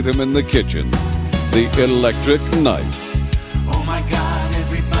dangerous item in the kitchen, the electric knife. Oh my God,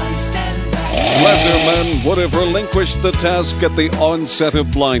 everybody stand back. Lesser men would have relinquished the task at the onset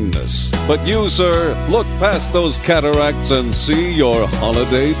of blindness. But you, sir, look past those cataracts and see your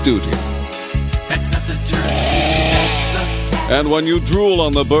holiday duty. That's not the turkey, that's the... And when you drool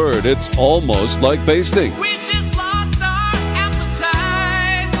on the bird, it's almost like basting. We just lost our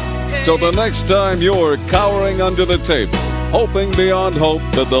appetite. So the next time you're cowering under the table, hoping beyond hope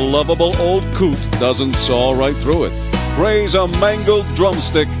that the lovable old coot doesn't saw right through it, raise a mangled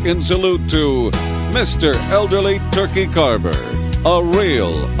drumstick in salute to Mr. Elderly Turkey Carver, a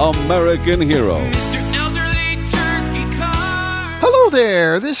real American hero. Mr. Elderly Turkey Carver. Hello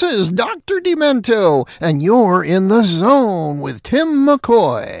there, this is Dr. Demento, and you're in the zone with Tim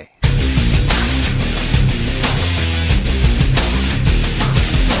McCoy.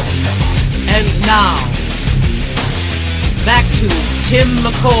 And now, back to Tim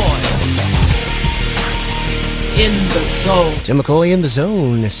McCoy. In the zone. Tim McCoy in the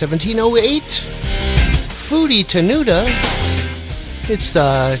zone, 1708. Foodie Tenuta. It's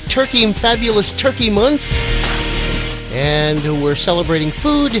the Fabulous Turkey Month. And we're celebrating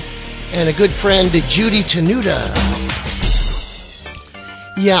food and a good friend, Judy Tenuta.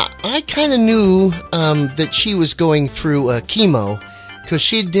 Yeah, I kind of knew that she was going through chemo, because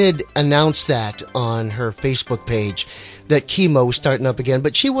she did announce that on her Facebook page, that chemo was starting up again,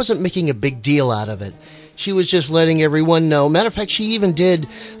 but she wasn't making a big deal out of it. She was just letting everyone know. Matter of fact, she even did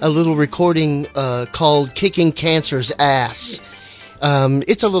a little recording called Kicking Cancer's Ass.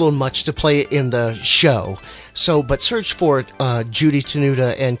 It's a little much to play in the show, but search for it, Judy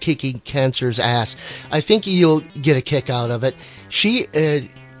Tenuta and Kicking Cancer's Ass. I think you'll get a kick out of it.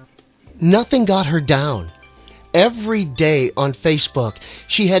 Nothing got her down. Every day on Facebook,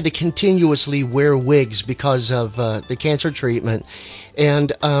 she had to continuously wear wigs because of the cancer treatment.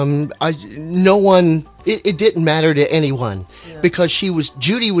 And it didn't matter to anyone, because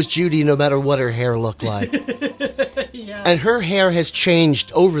Judy was Judy no matter what her hair looked like. Yeah. And her hair has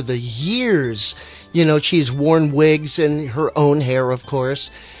changed over the years. You know, she's worn wigs and her own hair, of course.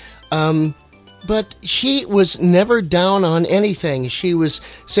 But she was never down on anything. She was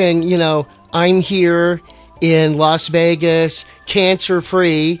saying, I'm here in Las Vegas,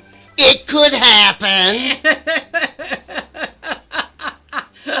 cancer-free. It could happen.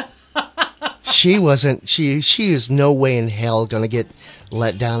 She is no way in hell going to get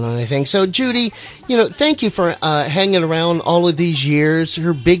let down on anything. So, Judy, thank you for hanging around all of these years.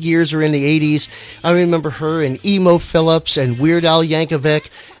 Her big years are in the 80s. I remember her and Emo Phillips and Weird Al Yankovic.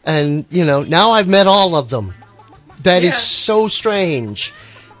 And, now I've met all of them. That is so strange.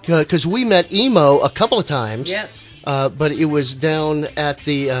 Because we met Emo a couple of times. Yes. But it was down at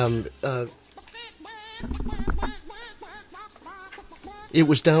the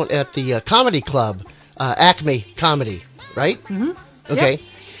comedy club, Acme Comedy. right? Mm-hmm. Okay.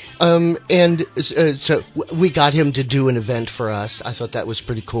 Yep. So we got him to do an event for us. I thought that was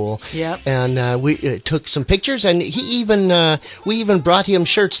pretty cool. Yep. And we took some pictures, and we even brought him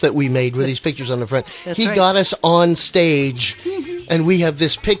shirts that we made with these pictures on the front. He got us on stage, and we have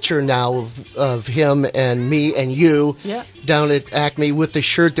this picture now of him and me and you down at Acme with the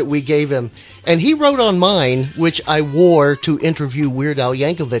shirt that we gave him. And he wrote on mine, which I wore to interview Weird Al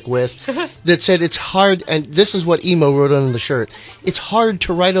Yankovic with, that said it's hard, and this is what Emo wrote on the shirt, it's hard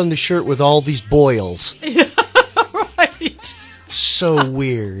to write on the shirt with all these boils. Right. So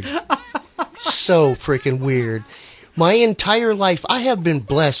weird. So freaking weird. My entire life, I have been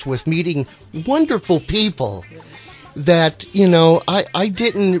blessed with meeting wonderful people that, I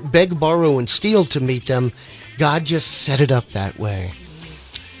didn't beg, borrow, and steal to meet them. God just set it up that way.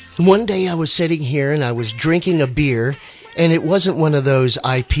 One day I was sitting here and I was drinking a beer, and it wasn't one of those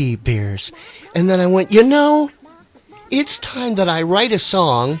IP beers. And then I went, it's time that I write a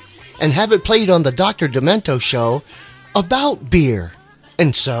song and have it played on the Dr. Demento show about beer.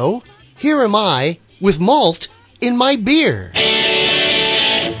 And so, here am I with malt in my beer.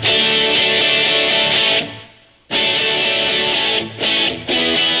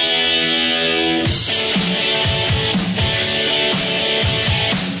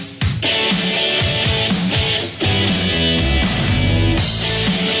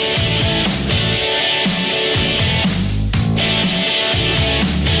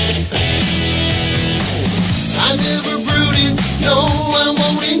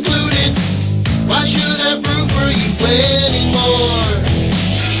 Anymore.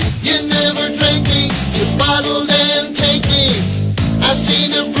 You never drank me, you bottled and take me. I've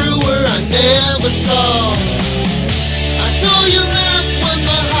seen a brewer I never saw. I saw you laugh when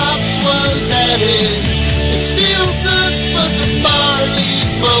the hops was added. It still sucks, but the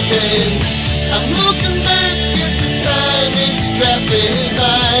barley's malted. I'm looking back at the time it's drafted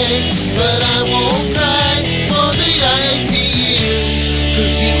by, but I won't cry for the IP years,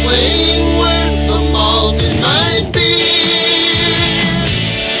 'cause you ain't worth the malt in my beer.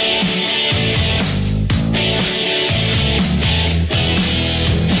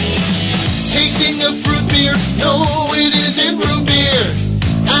 Tasting a fruit beer, no, it isn't root beer.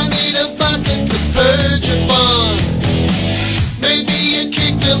 I need a bucket to purge a bond. Maybe you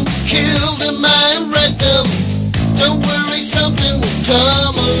kicked him, killed him, I wrecked him. Don't worry, something will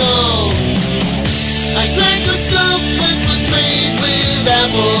come along. I drank the stuff that was made with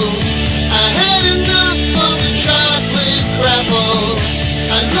apples. I had enough of the chocolate crapple.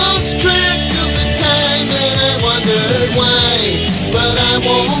 I lost track of the time and I wondered why. But I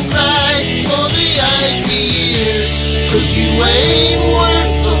won't cry for the IP years, 'cause you ain't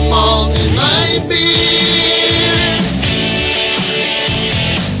worth the malt in my beer.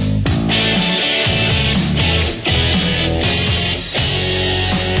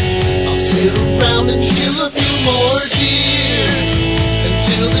 I'll sit around and chill a few more beer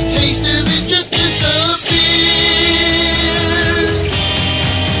until the taste of it just disappears.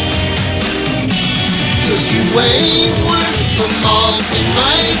 'Cause you ain't worth the malt in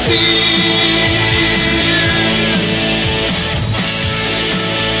my beer.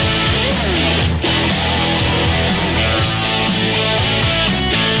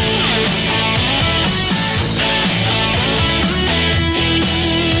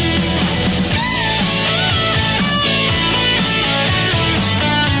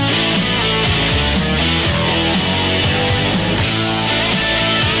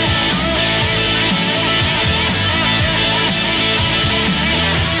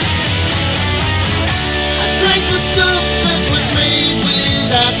 Stuff that was made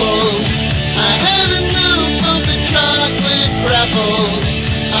with apples. I had enough of the chocolate crapples.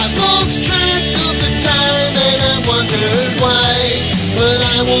 I lost track of the time and I wondered why. But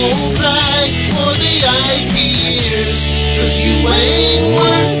I won't cry for the IP years, 'cause you ain't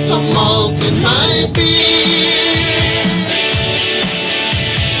worth the malt in my beer.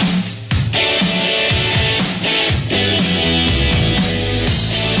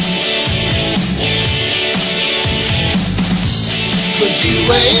 Cause you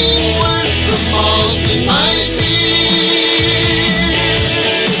ain't worth the malt in my beer.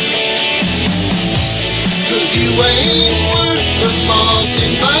 'Cause you ain't worth the malt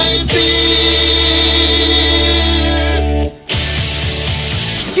in my beer.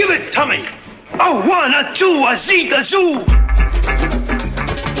 Give it to me. A 1, a 2, a Z, a zoo.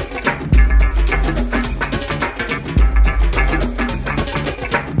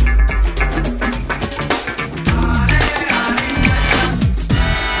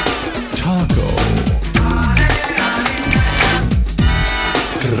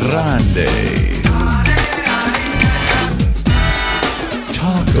 Grande.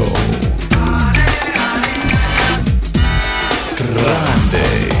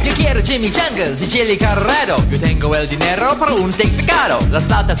 chimichangas y chili carrero. Yo tengo el dinero para un steak picado. Las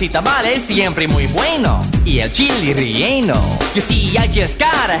flautas y tamales siempre muy bueno. Y el chili relleno. You see, I just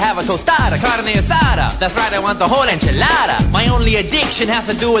gotta have a tostada, carne asada. That's right, I want the whole enchilada. My only addiction has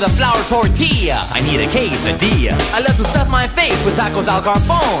to do with a flour tortilla. I need a quesadilla. I love to stuff my face with tacos al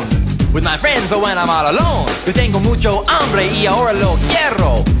carbón. With my friends or when I'm all alone. Yo tengo mucho hambre y ahora lo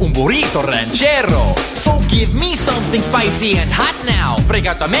quiero. Un burrito ranchero. So give me something spicy and hot now. Break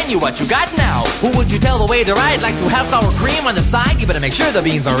out the menu, what you got now? Who would you tell the waiter I'd like to have sour cream on the side? You better make sure the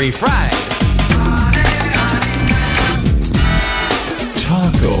beans are refried.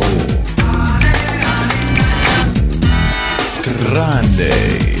 Taco Grande.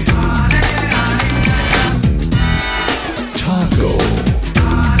 Taco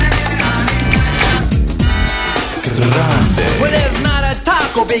Grande. Well, there's not a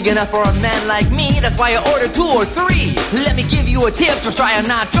taco big enough for a man like me. That's why I ordered 2 or 3. Let me give you a tip. Just try a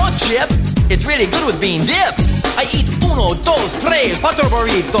nacho chip. It's really good with bean dip. I eat 1, 2, 3, 4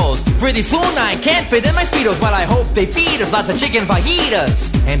 burritos. Pretty soon I can't fit in my Speedos. Well, I hope they feed us lots of chicken fajitas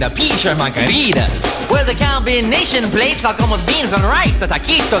and a peach or margaritas. Well, the combination plates all come with beans and rice. The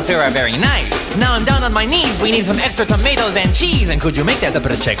taquitos here are very nice. Now I'm down on my knees. We need some extra tomatoes and cheese. And could you make that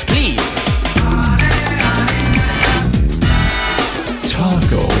separate checks, please?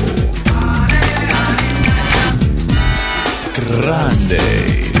 Taco Grande.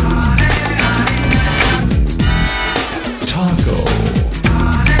 Taco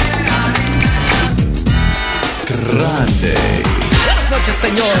Grande. Buenas noches,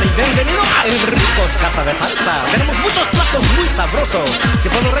 señor, y bienvenido a Enrico's Casa de Salsa. Tenemos muchos platos muy sabrosos. Si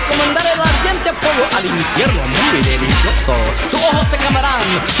puedo recomendar el ardiente pollo al infierno, muy delicioso. Sus ojos se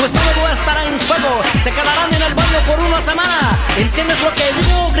quemarán, su estómago estará en fuego. Se quedarán en el baño por 1 semana. ¿Entiendes lo que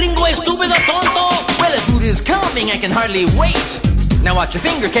digo, gringo estúpido tonto? Well, the food is coming, I can hardly wait. Now watch your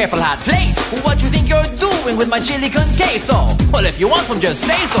fingers, careful hot plate. What you think you're doing with my chili con queso? Well, if you want some, just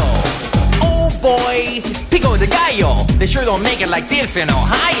say so. Oh boy, pico de gallo. They sure don't make it like this in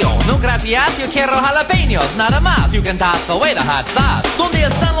Ohio. No gracias, yo quiero jalapeños, nada más. You can toss away the hot sauce. ¿Dónde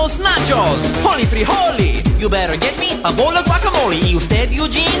están los nachos? Holy frijoli. You better get me a bowl of guacamole. Y usted,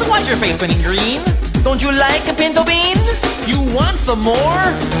 Eugene, why's your face turning green? Don't you like a pinto bean? You want some more?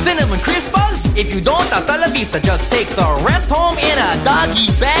 Cinnamon Crispas? If you don't, hasta la vista. Just take the rest home in a doggy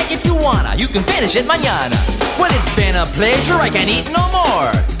bag if you wanna. You can finish it mañana. Well, it's been a pleasure, I can't eat no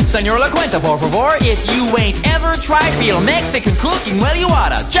more. Señor La Cuenta, por favor. If you ain't ever tried real Mexican cooking, well, you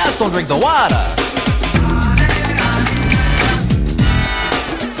oughta. Just don't drink the water.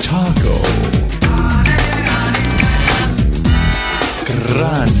 Taco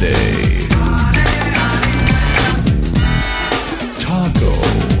Grande. Taco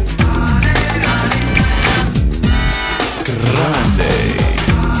Grande.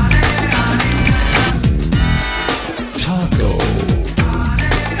 Taco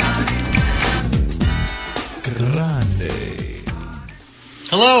Grande.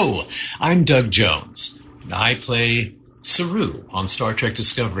 Hello, I'm Doug Jones, and I play Saru on Star Trek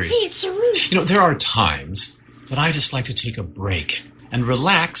Discovery. Hey, it's Saru. You know, there are times that I just like to take a break and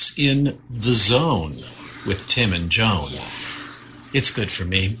relax in the zone with Tim and Joan. Yeah. It's good for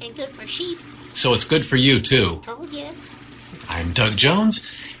me. And good for sheep. So it's good for you, too. Told you. I'm Doug Jones,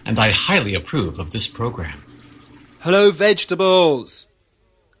 and I highly approve of this program. Hello, vegetables.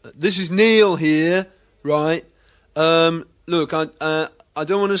 This is Neil here, right? Look, I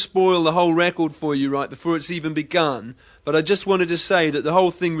don't want to spoil the whole record for you, right, before it's even begun, but I just wanted to say that the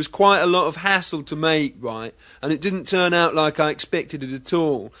whole thing was quite a lot of hassle to make, right, and it didn't turn out like I expected it at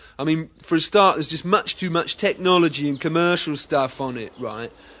all. I mean, for a start, there's just much too much technology and commercial stuff on it,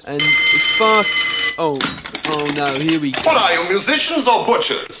 right, and it's far... Oh no, here we go. What are you, musicians or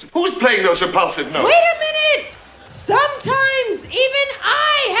butchers? Who's playing those repulsive notes? Wait a minute! Sometimes even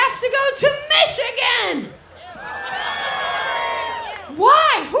I have to go to Michigan!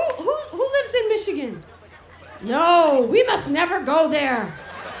 Why? Who lives in Michigan? No, we must never go there.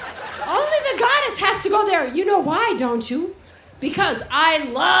 Only the goddess has to go there. You know why, don't you? Because I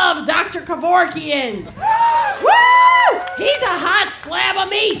love Dr. Kevorkian. Woo! He's a hot slab of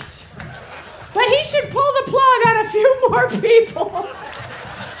meat. But he should pull the plug on a few more people.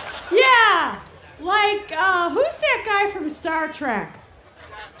 Yeah, like, who's that guy from Star Trek?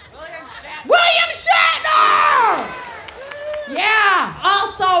 William Shatner! Yeah,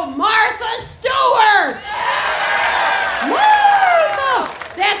 also Martha Stewart. Martha!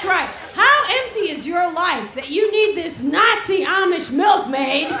 That's right. How empty is your life that you need this Nazi Amish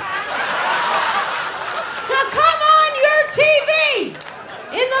milkmaid to come on your TV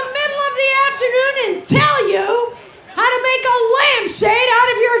in the middle of the afternoon and tell you how to make a lampshade out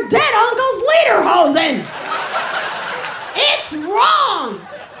of your dead Uncle That's wrong.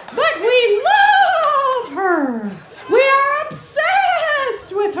 But we love her. We are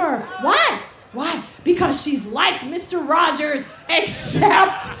obsessed with her. Why? Why? Because she's like Mr. Rogers,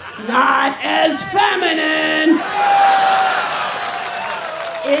 except not as feminine.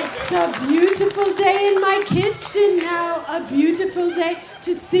 It's a beautiful day in my kitchen now. A beautiful day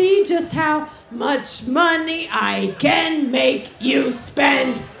to see just how much money I can make you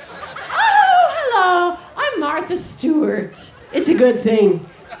spend. Oh, hello. I'm Martha Stewart. It's a good thing.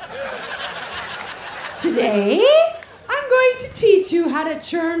 Today, I'm going to teach you how to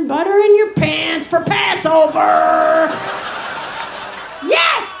churn butter in your pants for Passover.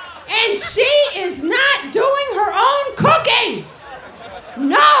 Yes, and she is not doing her own cooking.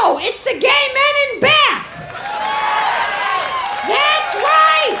 No, it's the gay men in back. That's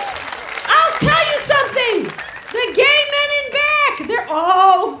right. I'll tell you something. The gay men in back, they're,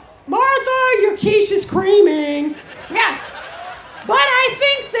 oh, Martha, your quiche is creaming. Yes, but I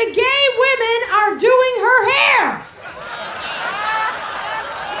think the gay women are doing her hair.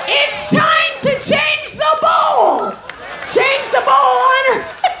 It's time to change the bowl. Change the bowl on her.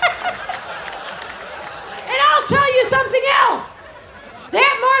 And I'll tell you something else.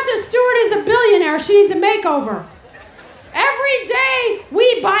 That Martha Stewart is a billionaire. She needs a makeover. Every day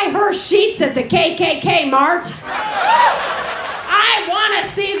we buy her sheets at the KKK Mart. I want to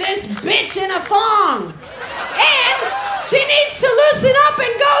see this bitch in a thong. And she needs to loosen up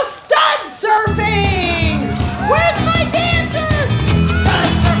and go stud surfing. Where's my dancers? Stud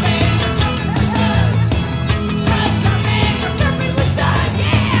surfing, we're surfing with studs. Stud surfing, we're surfing with studs.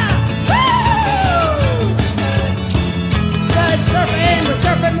 Yeah! Woo! Stud surfing, we're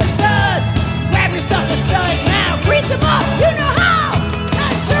surfing with studs. Grab yourself a stud now, grease them up. You know how.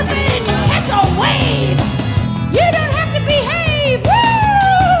 Stud surfing, catch a wave. You don't have to behave. Woo!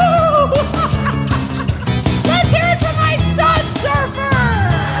 Let's hear it for my stud surfer.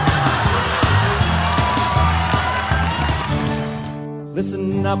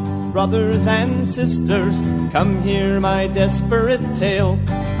 Listen up, brothers and sisters, come hear my desperate tale.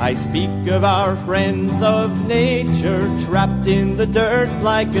 I speak of our friends of nature, trapped in the dirt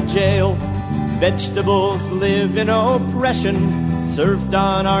like a jail. Vegetables live in oppression, served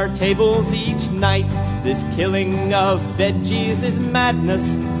on our tables each night. This killing of veggies is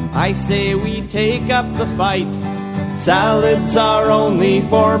madness, I say we take up the fight. Salads are only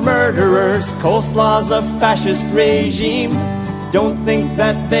for murderers, coleslaw's a fascist regime. Don't think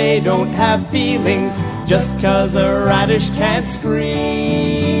that they don't have feelings just 'cause a radish can't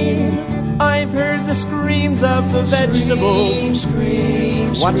scream. I've heard the screams of the vegetables,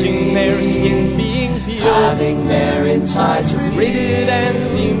 watching their skins being peeled, having their insides raided and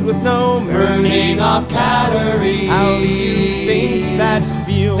steamed with no mercy, burning off calories. How do you think that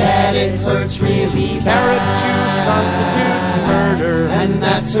feels? That it hurts really bad. Carrot juice constitutes murder, and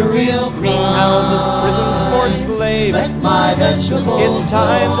that's a real crime. Greenhouses, prisons for slaves. Let my vegetables It's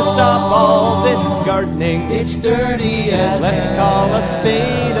time to stop all this gardening. It's dirty as Let's call a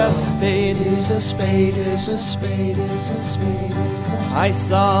spade a spade. Is a spade, is a spade, is a spade, is a spade. I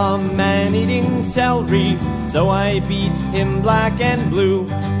saw a man eating celery, so I beat him black and blue.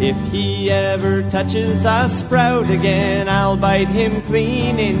 If he ever touches a sprout again, I'll bite him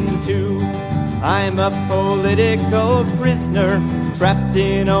clean in two. I'm a political prisoner, trapped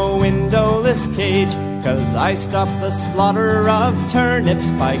in a windowless cage, 'cause I stopped the slaughter of turnips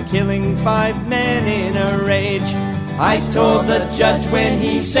by killing 5 men in a rage. I told the judge when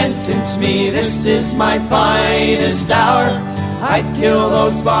he sentenced me, this is my finest hour. I'd kill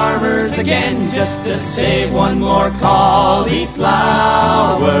those farmers again just to save one more cauliflower.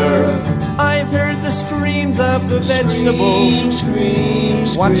 I've heard the screams of the vegetables,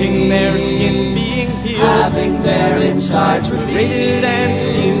 watching their skins being peeled, having their insides raided and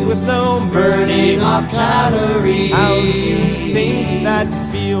steamed with no burning off calories. How do you think that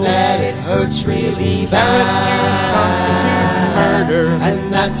feels? That it hurts really bad. Carrot juice constitutes murder, and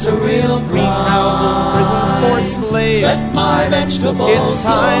that's a real crime. Greenhouses, prisons for slaves. Let my vegetables It's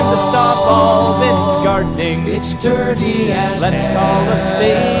time to stop all this gardening. It's dirty as Let's call a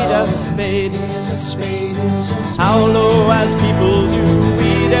spade a spade. Is a spade, is a spade. How low as people do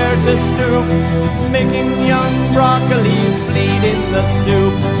we dare to stoop, making young broccolis bleed in the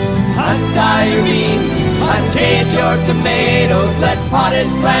soup. Untie your beans, uncage your tomatoes, let potted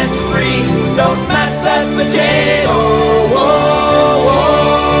plants free, don't mash that potato. Whoa, whoa,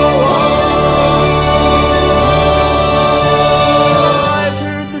 whoa. I've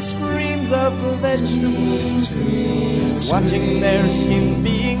heard the screams of the vegetables, watching their skins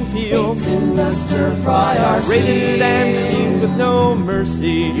being peeled, in the stir fry are raided and steamed with no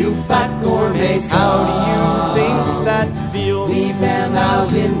mercy. You fat gourmets, how do you think that feels?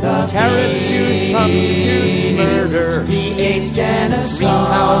 Carrot juice constitutes murder. creates genocide.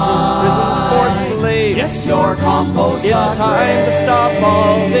 Greenhouses, prisons for slaves. Yes, your compost It's time to stop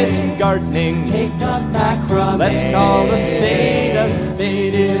all this gardening. Take the macrame. Let's call a spade a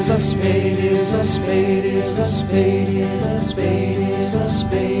spade is a spade is a spade is a spade is a spade is a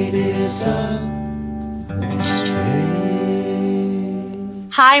spade is a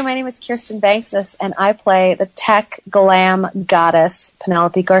Hi, my name is Kirsten Banksness, and I play the tech glam goddess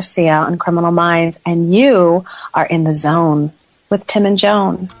Penelope Garcia on Criminal Minds, and you are in the zone with Tim and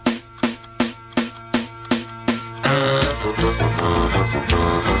Joan.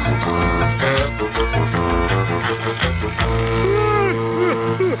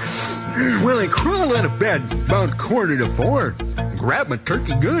 Well, I crawled out of bed about 3:45, grabbed my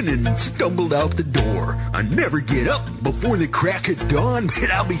turkey gun, and stumbled out the door. I never get up before the crack of dawn,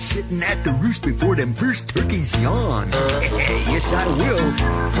 but I'll be sitting at the roost before them first turkeys yawn. Yes, I will.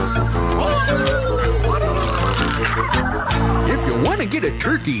 If you want to get a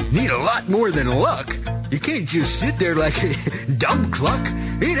turkey, need a lot more than luck. You can't just sit there like a dumb cluck.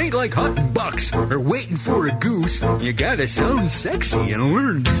 It ain't like hunting bucks or waiting for a goose. You gotta sound sexy and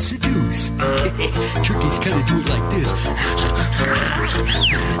learn to seduce. Turkeys kinda do it like this.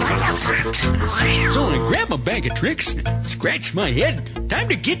 So I grab my bag of tricks, scratch my head. Time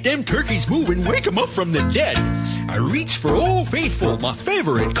to get them turkeys moving, wake them up from the dead. I reach for Old Faithful, my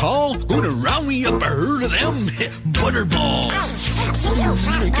favorite call. Gonna round me up a herd of them butterballs.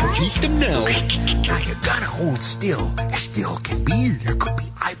 I can teach them now. Now you gotta hold still. Still can be. There could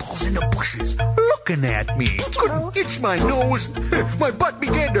be eyeballs in the bushes looking at me. Couldn't itch my nose. My butt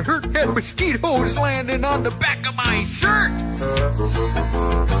began to hurt. Had mosquitoes landing on the back of my shirt.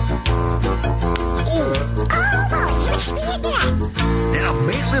 Then I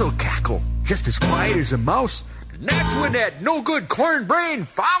made a little cackle, just as quiet as a mouse. And that's when that no-good corn-brain,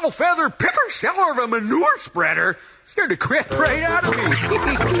 foul-feather, picker-seller of a manure spreader scared the crap right out of me.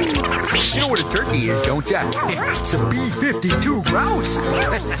 You know what a turkey is, don't ya? It's a B-52 grouse.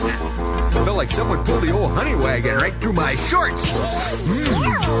 Felt like someone pulled the old honey wagon right through my shorts.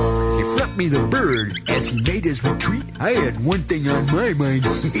 He flipped me the bird. As he made his retreat, I had one thing on my mind.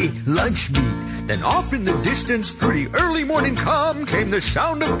 Lunch meat. Then off in the distance, through the early morning calm, came the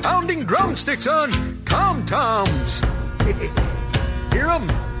sound of pounding drumsticks on tom-toms. Hear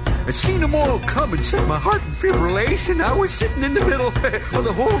 'em? I seen them all come and set my heart in fibrillation. I was sitting in the middle of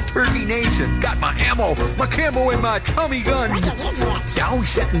the whole turkey nation. Got my ammo, my camo, and my Tommy gun. Down,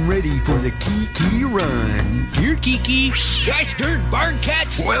 set, and ready for the Kiki run. Here, Kiki. Gosh darn barn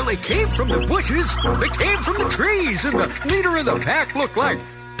cats. Well, they came from the bushes. They came from the trees. And the leader of the pack looked like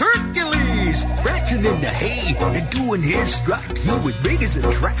Hercules, scratching in the hay and doing his strut. He was big as a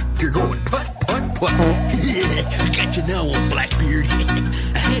tractor, going putt, putt, putt. I got you now, old Blackbeard.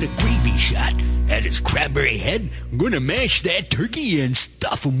 I had a gravy shot at his crabberry head. Gonna mash that turkey and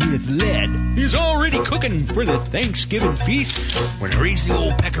stuff him with lead. He's already cooking for the Thanksgiving feast when I raised the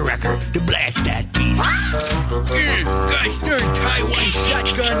old pecker-wrecker to blast that beast. Gosh darn Taiwan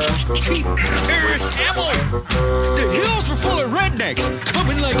shotgun, cheap terrorist ammo. The hills were full of rednecks,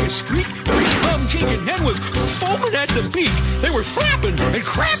 coming like a streak. Every Tom, Jake, and hen was foaming at the beak. They were flapping and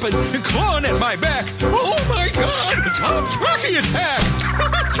crapping and clawing at my back. Oh my God, a Tom Turkey attack!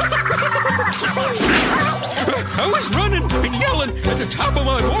 I was running and yelling at the top of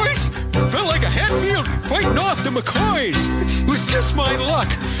my voice. Felt like a Hatfield fighting off the McCoys. It was just my luck.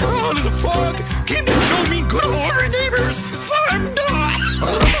 Out of the fog came to show me good order neighbors. Fun dog.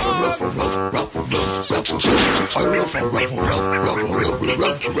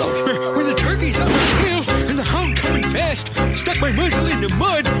 When the turkey's on my tail and the hound coming fast, stuck my muzzle in the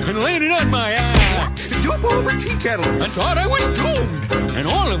mud and landed on my eye. Dope over tea kettle. I thought I was doomed. And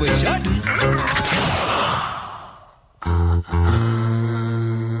all of a sudden...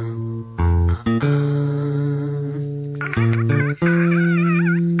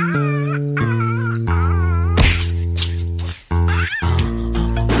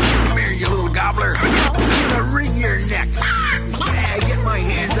 Come here, you little gobbler. I'm gonna wring your neck. Get my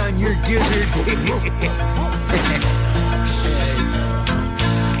hands on your gizzard.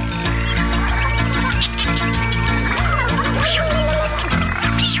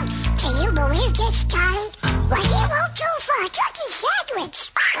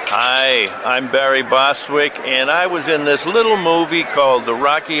 Hi, I'm Barry Bostwick, and I was in this little movie called The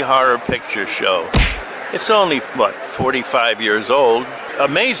Rocky Horror Picture Show. It's only, 45 years old.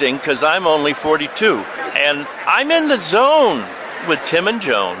 Amazing, because I'm only 42. And I'm in the zone with Tim and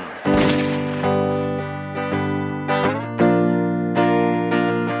Joan.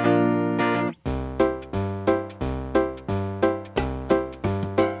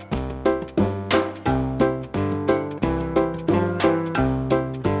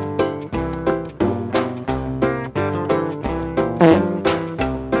 You're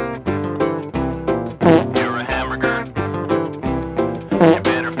a hamburger. You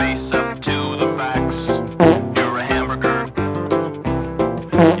better face up to the facts. You're a hamburger.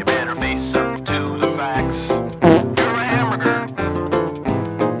 You better face up to the facts. You're a hamburger.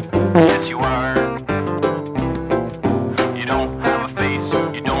 Yes, you are. You don't have a face.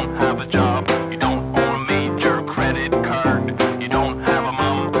 You don't have a job. You don't own a major credit card. You don't have a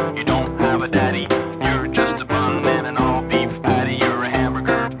mom. You don't have a daddy. You're just a bun and an all beef patty. You're a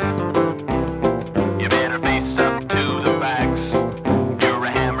hamburger. You better face up to the facts. You're a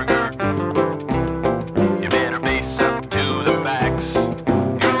hamburger. You better face up to the facts.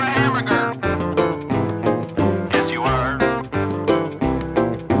 You're a hamburger. Yes, you are.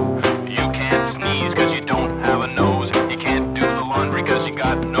 You can't sneeze 'cause you don't have a nose. You can't do the laundry 'cause you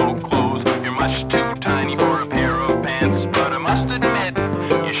got no clothes. You're much too tiny for a pair of pants. But I must admit,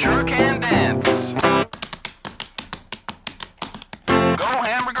 you sure can dance. Go,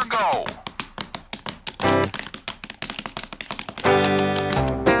 hamburger, go.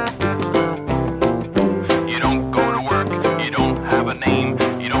 You don't go to work, you don't have a name,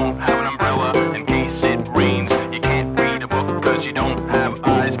 you don't have an umbrella in case it rains. You can't read a book 'cause you don't have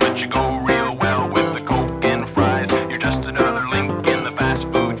eyes, but you go real well with the Coke and fries. You're just another link in the fast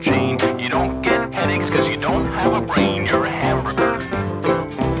food chain. You don't get headaches 'cause you don't have a brain. You're a hamburger.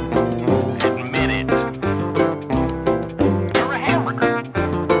 Admit it. You're a hamburger.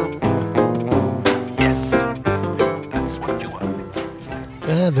 Yes, that's what you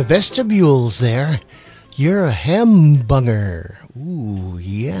are. The vestibules there. You're a hamburger. Ooh,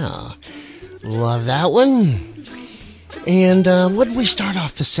 yeah. Love that one. And what did we start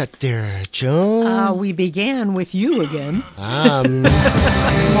off the set there, Joan? We began with you again.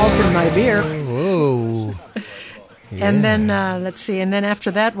 Malt in my beer. Whoa. And then, let's see, and then after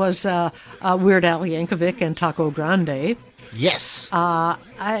that was Weird Al Yankovic and Taco Grande. Yes.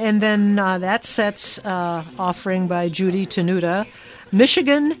 And then that set's offering by Judy Tenuta,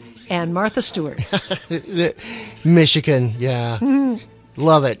 Michigan, and Martha Stewart. Michigan, yeah.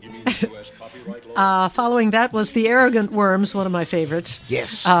 Love it. Following that was The Arrogant Worms, one of my favorites.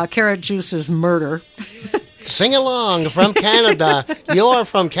 Yes. Carrot Juice's Murder. Sing along from Canada. You're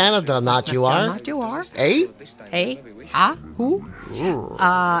from Canada, not you are? Not you are. Eh? Eh? Ah? Who?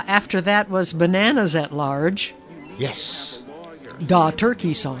 After that was Bananas at Large. Yes. Da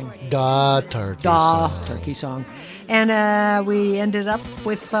Turkey Song. Da Turkey Da Song. Turkey Song. And we ended up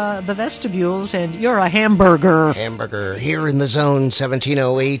with the Vestibules and You're a Hamburger. Hamburger. Here in the zone,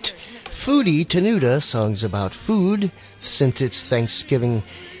 1708. Foodie Tenuta, songs about food, since it's Thanksgiving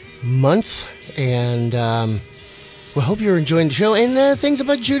month. And we hope you're enjoying the show. And things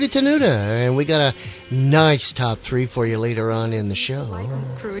about Judy Tenuta. And we got a nice top 3 for you later on in the show.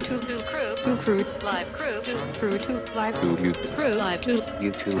 Crew to live crew to live crew live to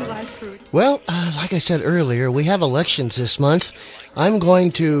YouTube live crew. Well, like I said earlier, we have elections this month. I'm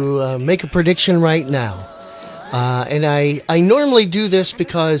going to make a prediction right now. And I normally do this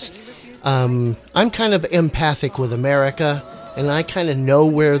because I'm kind of empathic with America, and I kind of know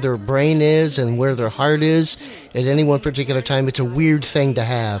where their brain is and where their heart is at any one particular time. It's a weird thing to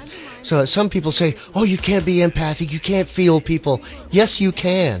have. So some people say, oh, you can't be empathic, you can't feel people. Yes, you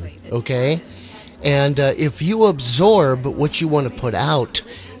can, okay? And if you absorb what you want to put out,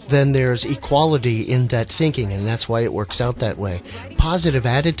 then there's equality in that thinking, and that's why it works out that way. Positive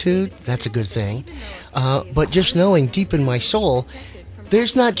attitude, that's a good thing. But just knowing deep in my soul,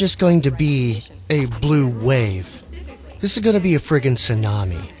 there's not just going to be a blue wave. This is going to be a friggin'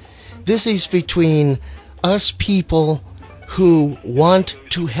 tsunami. This is between us people who want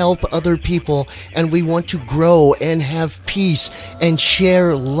to help other people, and we want to grow and have peace and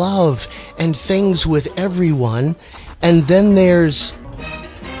share love and things with everyone. And then there's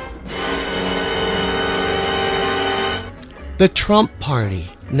the Trump Party,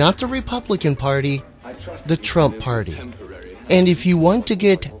 not the Republican Party, the Trump Party. And if you want to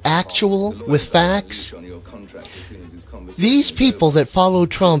get actual with facts, these people that follow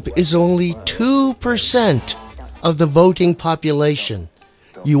Trump is only 2% of the voting population.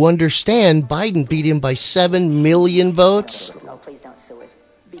 You understand Biden beat him by 7 million votes?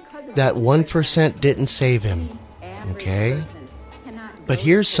 That 1% didn't save him. Okay? But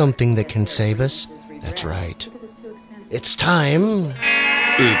here's something that can save us. That's right. It's time.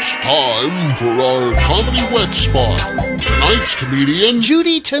 It's time for our comedy wet spot. Tonight's comedian,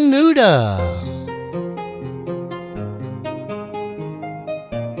 Judy Tenuta.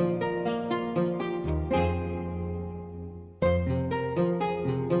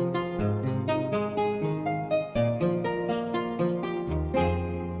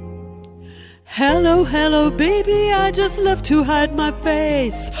 Hello, hello, baby, I just love to hide my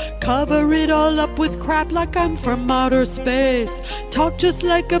face. Cover it all up with crap like I'm from outer space. Talk just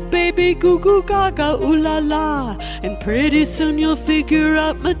like a baby, goo goo gaga, ooh la la. And pretty soon you'll figure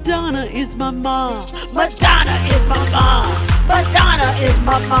out Madonna is my ma. Madonna is my ma. Madonna is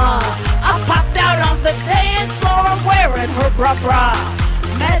my ma. I popped out on the dance floor wearing her bra.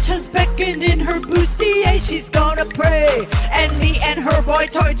 Madge has beckoned in her bustier, she's gonna pray. And me and her boy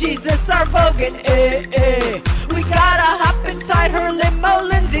toy Jesus are voguing, We gotta hop inside her limo,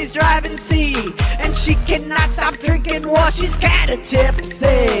 Lindsay's driving C. And she cannot stop drinking while she's kinda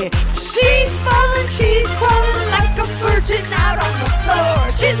tipsy. She's falling, she's crawling like a virgin out on the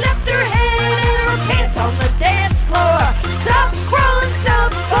floor. She left her head and her pants on the dance floor. Stop crawling,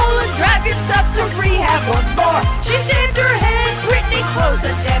 stop falling, drive yourself to rehab once more. She shaved her head, Brittany closed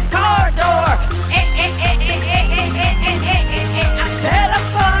the damn car door. I'm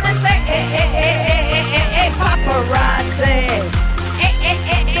telephoning the paparazzi.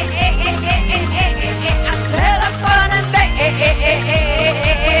 I'm telephoning the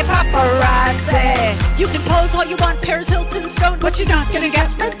paparazzi. You can pose all you want, Paris Hilton stone, but she's not gonna get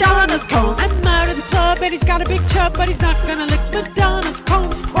Madonna's comb. I'm out of the club and he's got a big chub, but he's not gonna lick Madonna's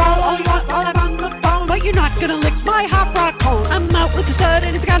combs. Crawl all you want while I'm on the phone, but you're not gonna lick my hot rock combs. I'm out with the stud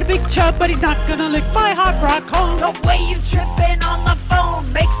and he's got a big chub, but he's not gonna lick my hot rock comb. The way you tripping on the phone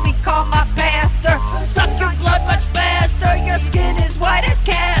makes me call my pastor. Suck your blood much faster, your skin is white as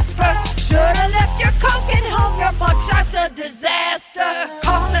Casper. Should've left your coke at home, your mugshot's a disaster.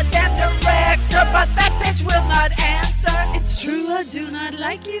 Call the damn director, but that bitch will not answer. It's true, I do not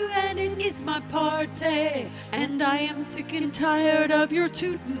like you and it is my party. And I am sick and tired of your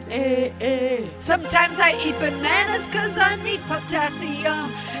tootin', Sometimes I eat bananas cause I need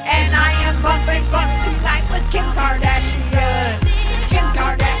potassium. And I am bumping bumps tonight with Kim Kardashian. Kim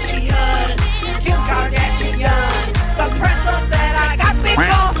Kardashian. Kim Kardashian. The presto that I got big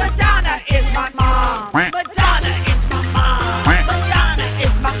balls. Madonna is my mom. Madonna is my mom. Madonna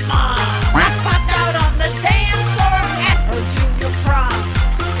is my mom. I popped out on the dance floor at her junior prom.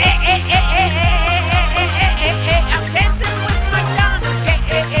 I'm dancing with Madonna. I'm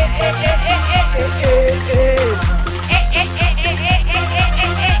dancing with my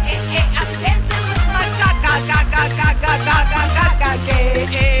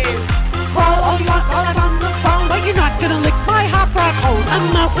Scroll all you want while I'm on the phone, but you're not gonna lick my hot rock hose.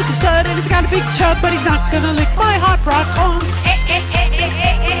 I'm out with the stud and he's got a big chub, but he's not gonna lick my hot rock home. I'm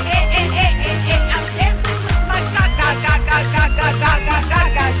dancing with my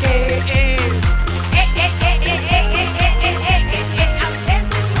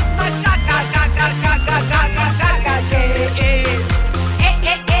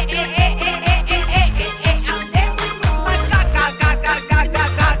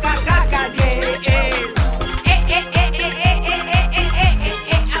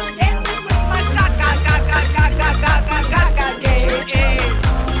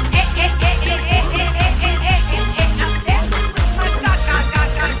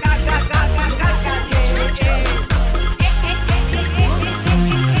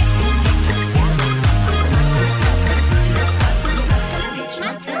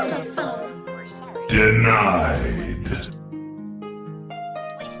Denied.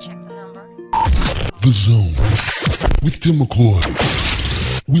 The Zone with Tim McCoy.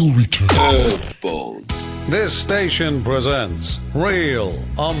 We'll return. This station presents Real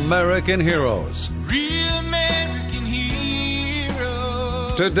American Heroes. Real American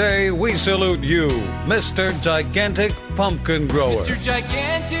hero. Today we salute you, Mr. Gigantic Pumpkin Grower. Mr.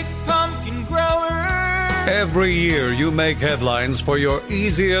 Gigantic Pumpkin Grower. Every year you make headlines for your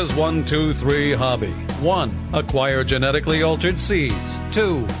easy as 1, 2, 3 hobby. 1. Acquire genetically altered seeds.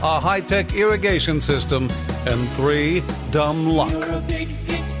 2. A high-tech irrigation system. And 3. Dumb luck. You're a big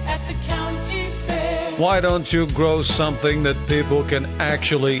hit at the county fair. Why don't you grow something that people can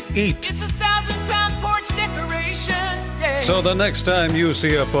actually eat? It's a 1,000-pound porch decoration. Yeah. So the next time you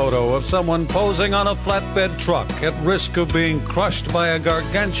see a photo of someone posing on a flatbed truck at risk of being crushed by a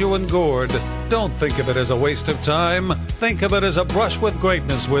gargantuan gourd, don't think of it as a waste of time. Think of it as a brush with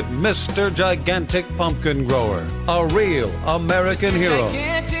greatness with Mr. Gigantic Pumpkin Grower, a real American hero.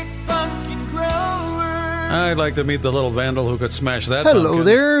 Gigantic Pumpkin Grower. I'd like to meet the little vandal who could smash that Hello pumpkin.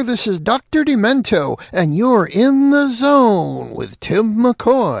 there, this is Dr. Demento, and you're in the zone with Tim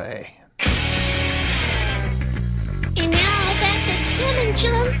McCoy. And now back to Tim and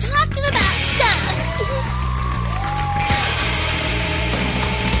John talking about stuff.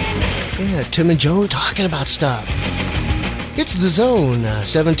 Yeah, Tim and Joan talking about stuff. It's the Zone,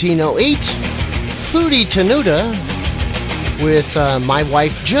 1708. Foodie Tenuta. with my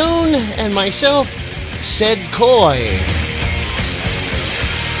wife June and myself, Said Coy.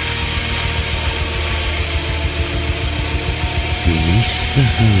 Release the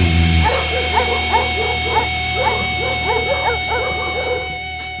hounds.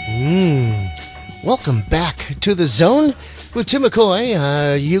 Welcome back to the Zone with Tim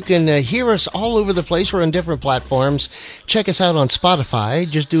McCoy. You can hear us all over the place. We're on different platforms. Check us out on Spotify.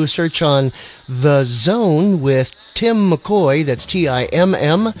 Just do a search on The Zone with Tim McCoy. That's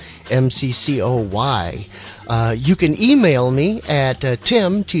TIMMMCCOY. You can email me at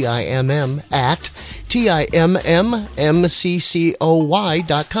Timm, TIMM, at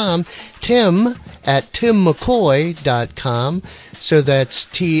TIMMMCCOY.com. Tim at timmccoy.com. So that's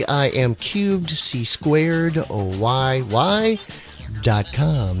TIM cubed, C squared, OYY.com.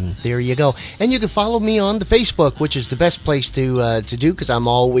 There you go. And you can follow me on the Facebook, which is the best place to do because I'm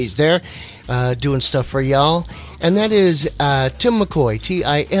always there doing stuff for y'all. And that is Tim McCoy,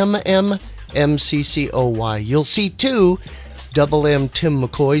 TIMMMCCOY. You'll see two double M Tim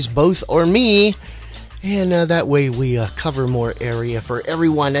McCoys, both or me. And that way we cover more area for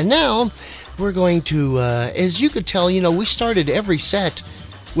everyone. And now we're going to, as you could tell, we started every set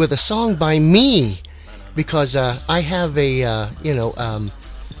with a song by me because I have a,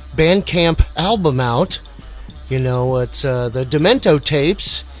 Bandcamp album out. It's the Demento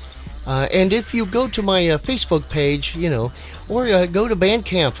tapes. And if you go to my Facebook page, or go to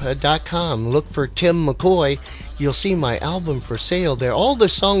bandcamp.com, look for Tim McCoy, you'll see my album for sale there. All the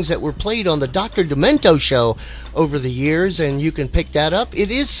songs that were played on the Dr. Demento show over the years, and you can pick that up.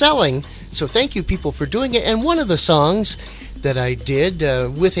 It is selling, so thank you people for doing it. And one of the songs that I did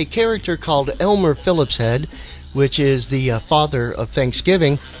with a character called Elmer Phillipshead, which is the father of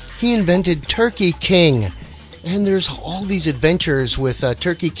Thanksgiving, he invented Turkey King. And there's all these adventures with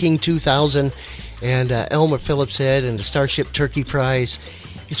Turkey King 2000 and Elmer Phillipshead and the Starship Turkey Prize.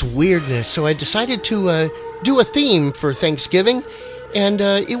 It's weirdness. So I decided to do a theme for Thanksgiving, and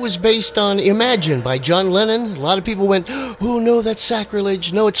it was based on Imagine by John Lennon. A lot of people went, oh no, that's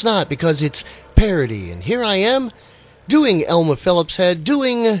sacrilege. No, it's not, because it's parody. And here I am doing Elmer Phillipshead,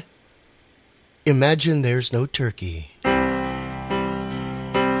 doing Imagine There's No Turkey.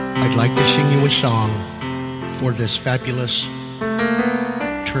 I'd like to sing you a song for this fabulous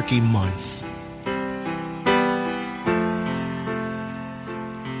Turkey Month.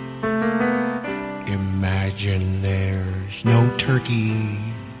 Imagine there's no turkey.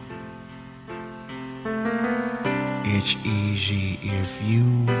 It's easy if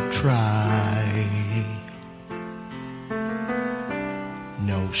you try.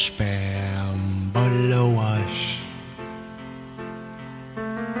 No spam below us.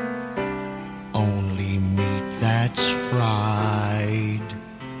 Only meat that's fried.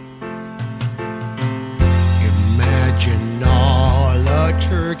 Imagine all the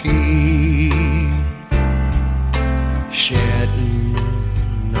turkey sitting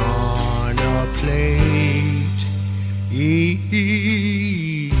on a plate.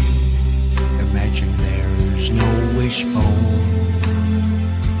 Imagine there's no wishbone,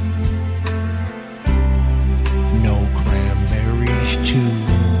 no cranberries too.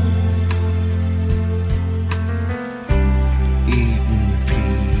 Eating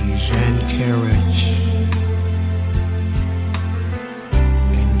peas and carrots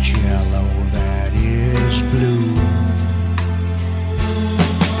and jello that is blue.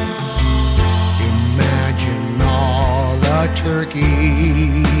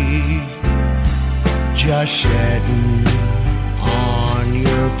 Turkey just sitting on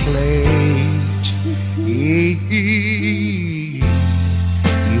your plate.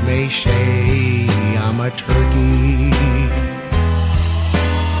 You may say I'm a turkey,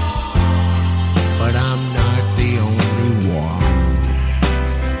 but I'm not the only one.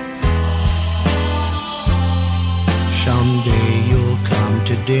 Someday you'll come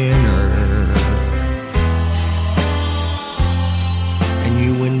to dinner,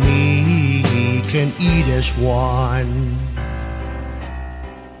 you and me can eat as one.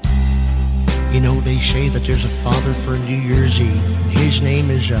 They say that there's a father for New Year's Eve. His name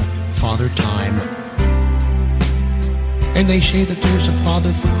is Father Time. And they say that there's a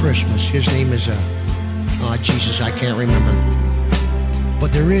father for Christmas. His name is Jesus, I can't remember.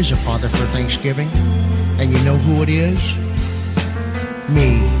 But there is a father for Thanksgiving. And you know who it is?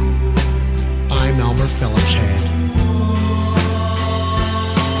 Me. I'm Elmer Phillipshead.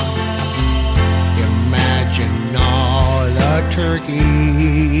 Imagine all the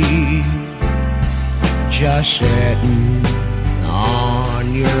turkey just sitting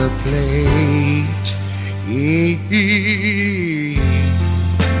on your plate.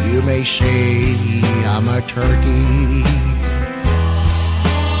 You You may say I'm a turkey,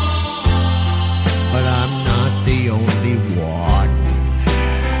 but I'm not the only one.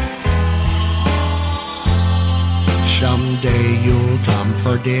 Someday you'll come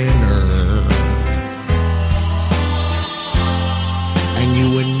for dinner, and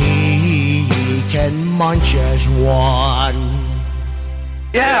you and me can munch as one.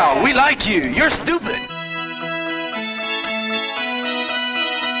 Yeah, we like you. You're stupid.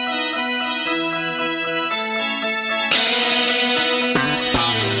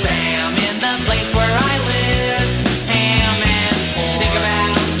 Spam in the place where I live. Ham and pork. Think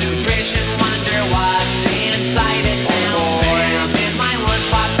about nutrition, wonder what's inside it now. Spam in my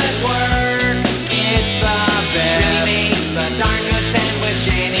lunchbox at work. It's the best. Really makes a darn good sandwich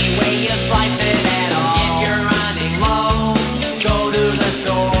any way you slice it at all. If you're running low, go to the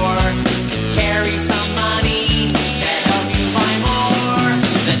store. Carry some money to help you buy more.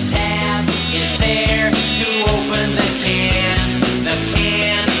 The tab is there to open the can. The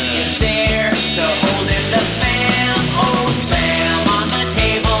can is there to hold in the spam. Oh, spam on the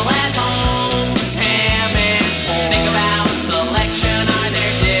table at home. Ham and pork. Think about selection. Are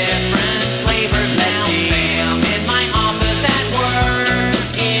there different flavors now? Spam in my office at work.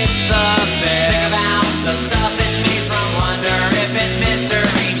 It's the best. Think about the stuff it's made from. Wonder if it's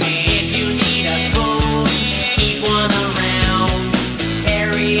mystery meat. If you need a spoon, keep one around.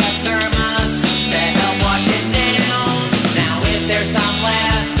 Carry a thermos to help wash it down. Now if there's some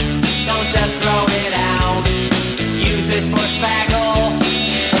left, don't just throw it out. Use it for spaggle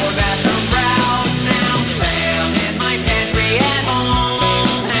or bathroom grout. Now spam in my pantry at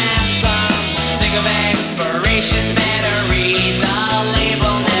home. Have some more. Think of expiration, better read the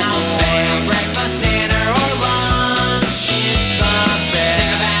label now. Spam breakfast, dinner, or lunch. It's the best.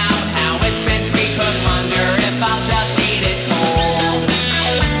 Think about how it's been pre-cooked. Wonder if I'll just eat it cold.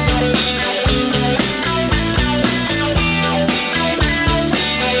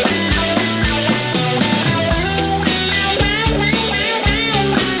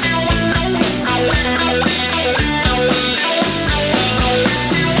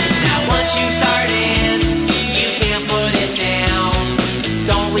 Now once you start in, you can't put it down.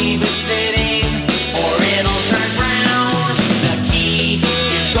 Don't leave it sitting or it'll turn brown. The key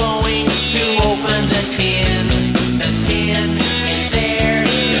is going to open the tin. The tin is there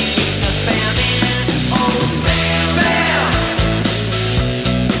to keep the spam in. Oh, spam. Spam!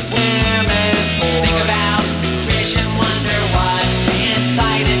 Ham and pork. Think about nutrition, wonder what's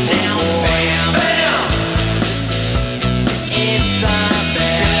inside it now. Spam. Spam! It's the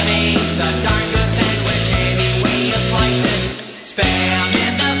best. Really makes a darn good sandwich any way you slice it. Spam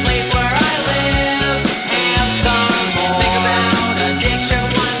in the place where I live. Have some more. Think about addiction.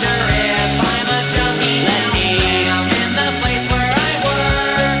 Wonder if I'm a junkie now. Spam in the place where I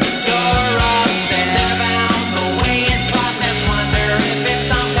work. You're upset. Think about the way it's processed. Wonder if it's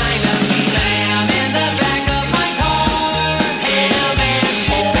some kind of meat. Spam in the back of my car. Ham and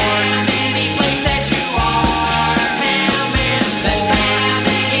pork. Spam any place that you are. Ham and pork. The spam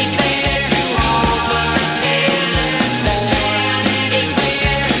any place that you open the can. The spam any place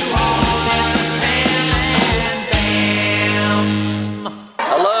that you open the spam.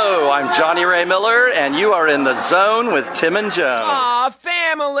 Hello, I'm Johnny Ray Miller, and you are in the zone with Tim and Joe. Aw,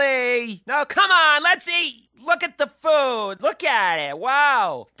 family! Now, come on, let's eat! Look at the food! Look at it!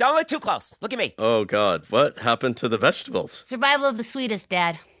 Wow! Don't look too close. Look at me. Oh, God. What happened to the vegetables? Survival of the sweetest,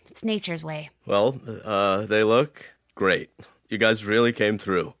 Dad. It's nature's way. Well, they look great. You guys really came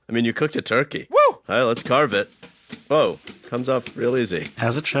through. I mean, you cooked a turkey. Woo! All right, let's carve it. Whoa, comes up real easy.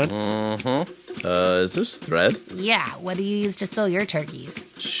 As it should. Mm-hmm. Is this thread? Yeah, what do you use to sew your turkeys?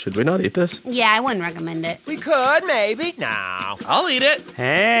 Should we not eat this? Yeah, I wouldn't recommend it. We could, maybe. No. I'll eat it.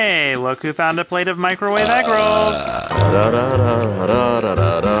 Hey, look who found a plate of microwave egg rolls.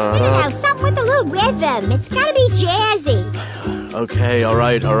 Now, something with a little rhythm. It's gotta be jazzy. Okay, all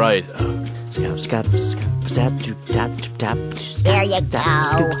right. There you go.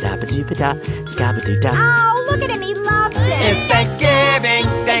 Oh, look at him. He loves it. It's Thanksgiving,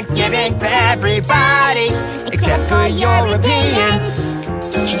 Thanksgiving for everybody, except for Europeans.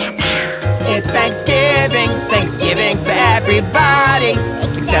 It's Thanksgiving, Thanksgiving for everybody,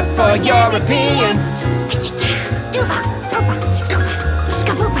 except for Europeans.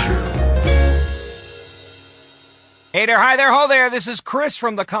 Hey there, hi there, ho there, this is Chris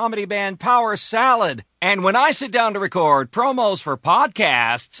from the comedy band Power Salad. And when I sit down to record promos for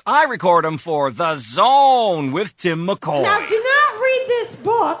podcasts, I record them for The Zone with Tim McCoy. Now, do not read this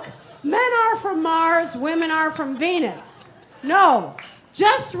book, Men Are From Mars, Women Are From Venus. No,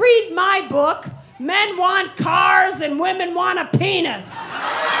 just read my book, Men want cars and women want a penis. All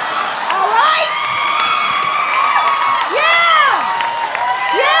right? Yeah.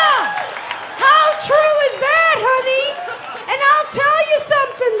 How true is that, honey? And I'll tell you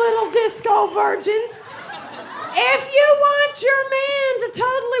something, little disco virgins. If you want your man to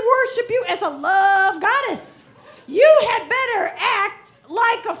totally worship you as a love goddess, you had better act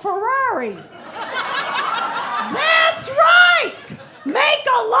like a Ferrari. That's right! Make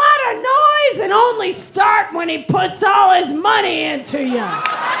a lot of noise and only start when he puts all his money into you.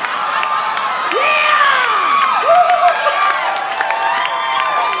 Yeah!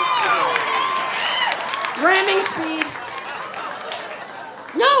 Ramming speed.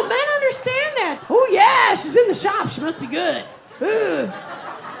 No, men understand that. Oh, yeah, she's in the shop. She must be good. Ooh.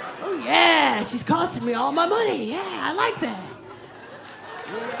 Oh, yeah, she's costing me all my money. Yeah, I like that.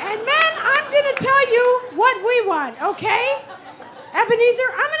 And men, I'm going to tell you what we want, okay? Ebenezer,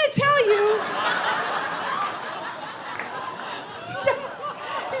 I'm going to tell you.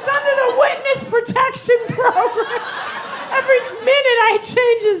 He's under the witness protection program. Every minute I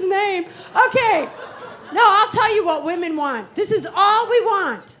change his name. Okay. No, I'll tell you what women want. This is all we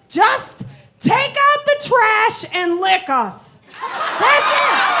want. Just take out the trash and lick us. That's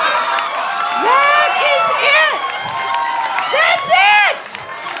it. That is it. That's it.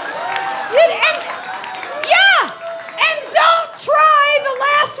 And don't try the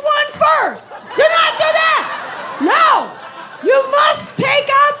last one first. Do not do that. No. You must take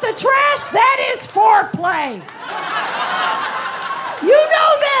out the trash. That is foreplay. You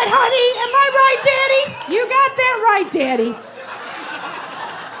know that, honey. Am I right, Daddy? You got that right, Daddy.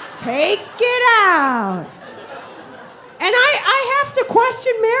 Take it out. And I have to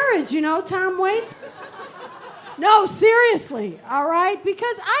question marriage, you know, Tom Waits. No, seriously, all right?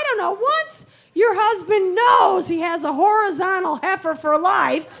 Because I don't know, once your husband knows he has a horizontal heifer for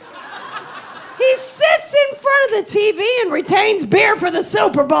life, he sits in front of the TV and retains beer for the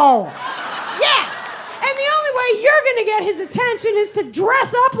Super Bowl. Yeah. And the only way you're going to get his attention is to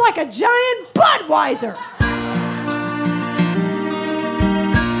dress up like a giant Budweiser.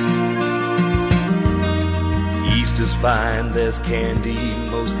 Easter's fine, there's candy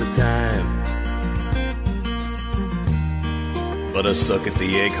most of the time. But I suck at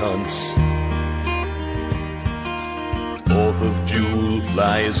the egg hunts. 4th of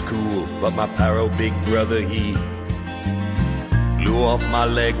July is cool, but my paro big brother, he blew off my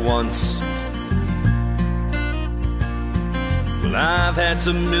leg once. Well, I've had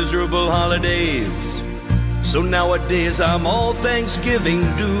some miserable holidays, so nowadays I'm all Thanksgiving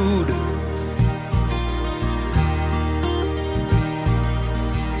dude.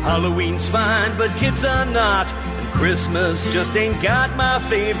 Halloween's fine, but kids are not, and Christmas just ain't got my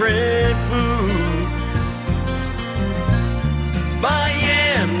favorite food. Buy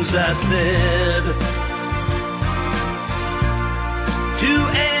yams, I said, to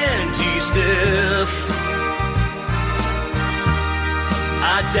Auntie Steph.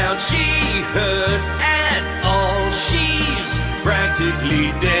 I doubt she heard at all. She's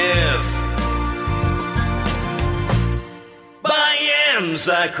practically deaf. Buy yams,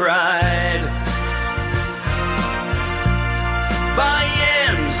 I cried. Buy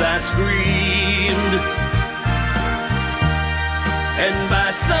yams, I screamed. And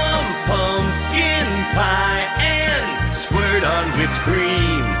buy some pumpkin pie and squirt on whipped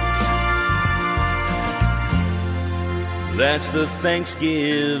cream. That's the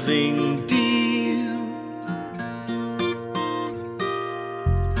Thanksgiving deal.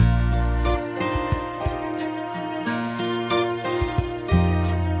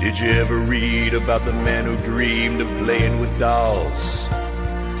 Did you ever read about the man who dreamed of playing with dolls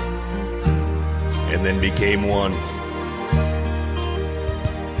and then became one?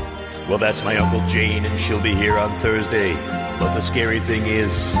 Well, that's my Uncle Jane, and she'll be here on Thursday. But the scary thing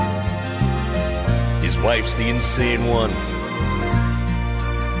is, his wife's the insane one.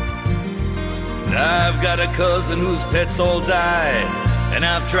 And I've got a cousin whose pets all died, and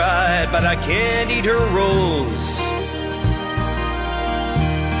I've tried, but I can't eat her rolls.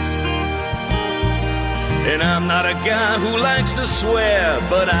 And I'm not a guy who likes to swear,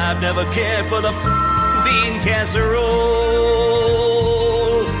 but I've never cared for the bean casserole.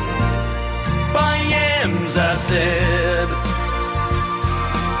 Buy yams, I said,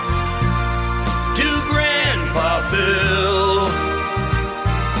 to Grandpa Phil.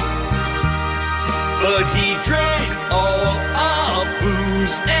 But he drank all our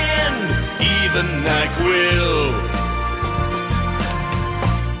booze and even NyQuil.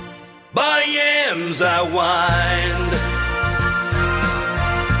 Buy yams, I whined.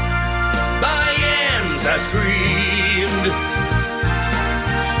 Buy yams, I screamed.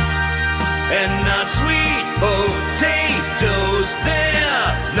 and not sweet potatoes. They're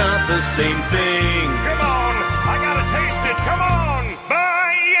not the same thing. Come on, I gotta taste it. Come on.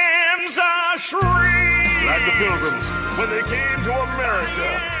 My yams are sweet. Like the Pilgrims when they came to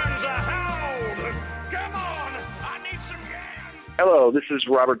America. Hello, this is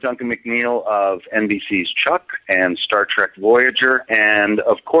Robert Duncan McNeil of NBC's Chuck and Star Trek Voyager and,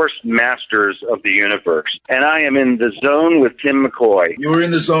 of course, Masters of the Universe. And I am in the zone with Tim McCoy. You're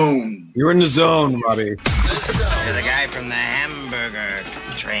in the zone. You're in the zone, Robbie. You're the guy from the hamburger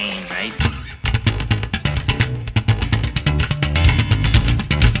train, right?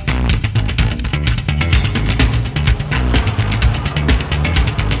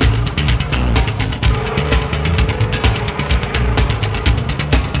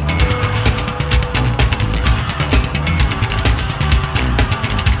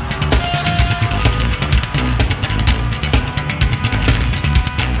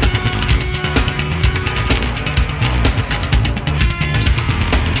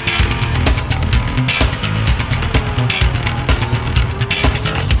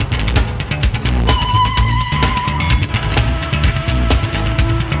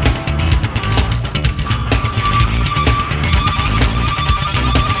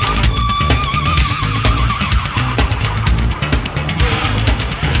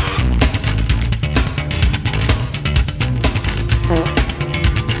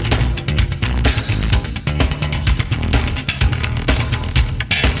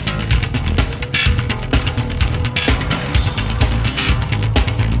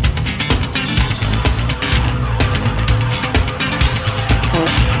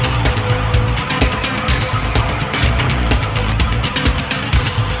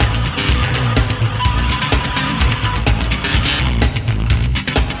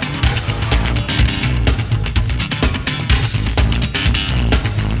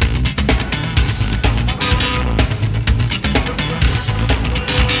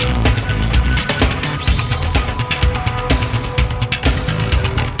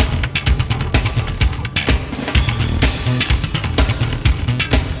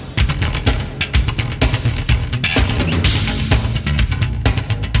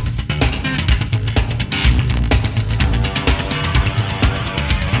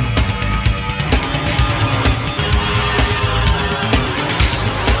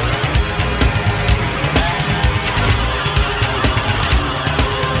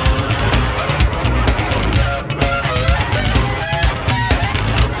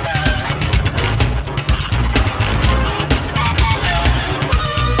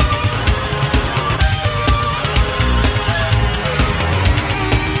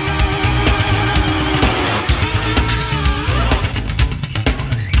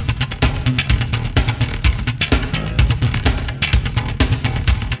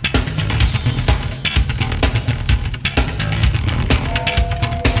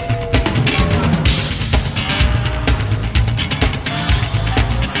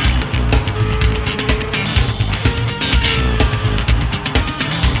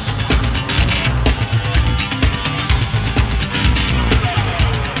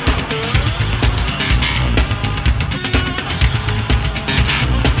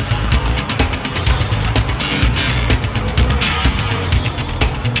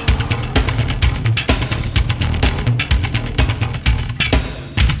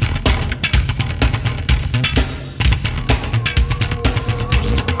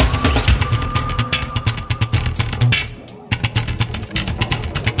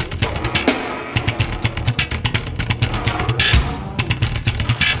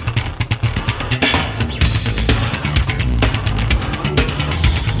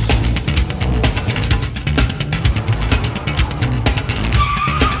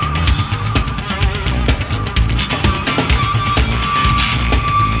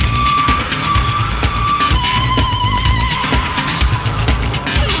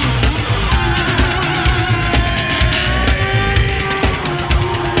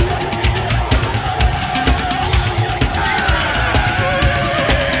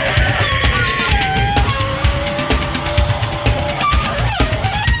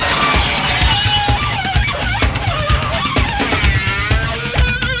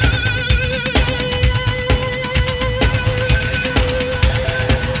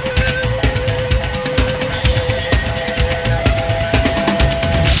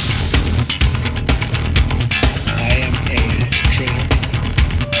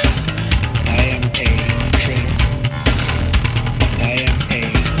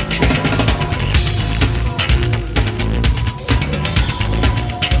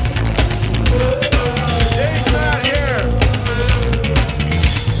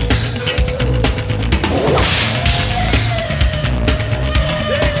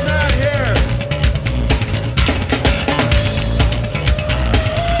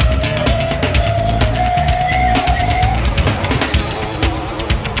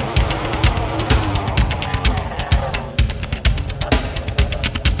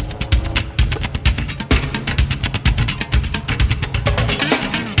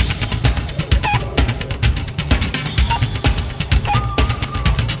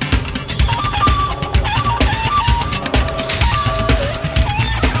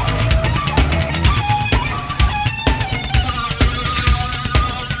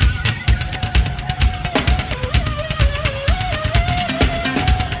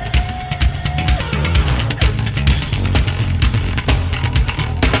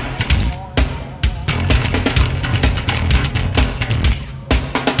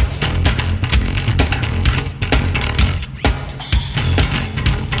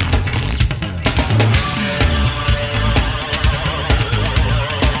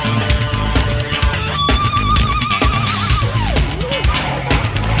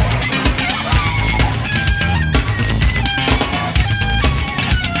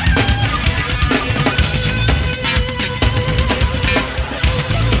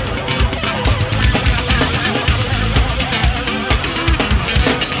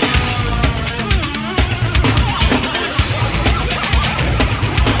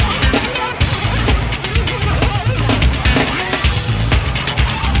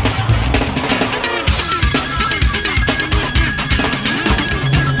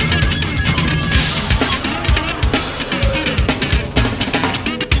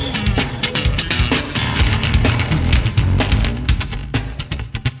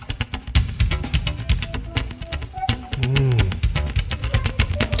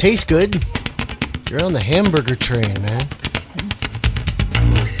 tastes good. You're on the hamburger train, man.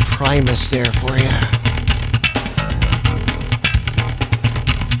 Primus there for you.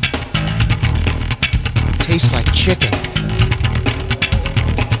 Tastes like chicken.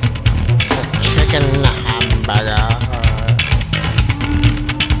 It's a chicken hamburger.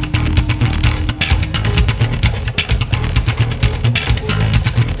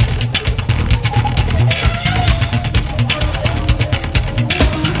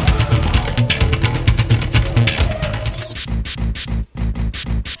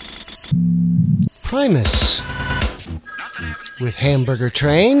 Primus with Hamburger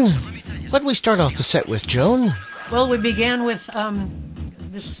Train. What'd we start off the set with, Joan? Well, we began with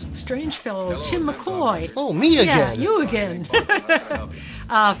this strange fellow, Timm McCoy. Oh, me again. Yeah, you again.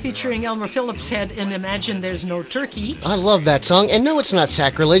 Featuring Elmer Phillips' head in Imagine There's No Turkey. I love that song. And no, it's not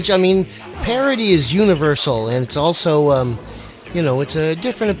sacrilege. I mean, parody is universal, and it's also, it's a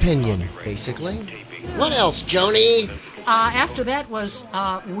different opinion, basically. What else, Joni? After that was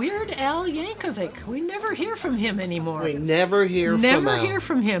Weird Al Yankovic. We never hear from him anymore. We never hear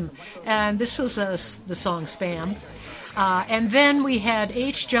from him. And this was the song Spam. And then we had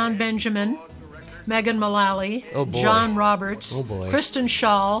H. John Benjamin, Megan Mullally, John Roberts, Kristen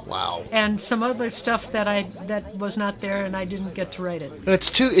Shaw, and some other stuff that was not there, and I didn't get to write it.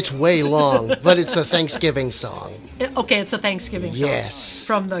 It's way long, but it's a Thanksgiving song. It's a Thanksgiving song. Yes.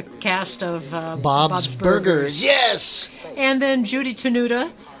 From the cast of Bob's Burgers. Yes. And then Judy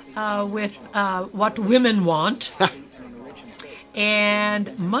Tenuta with What Women Want.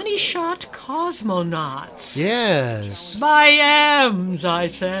 And Money Shot Cosmonauts. Yes. By Yams, I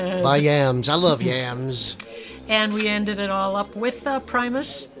said. By Yams. I love Yams. And we ended it all up with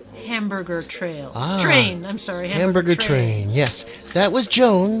Primus Hamburger Train. Hamburger Train. Yes. That was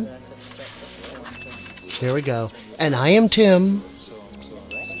Joan. There we go. And I am Tim.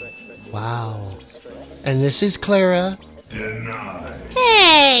 Wow. And this is Clara. Denied.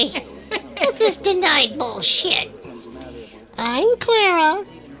 Hey! What's this denied bullshit? I'm Clara.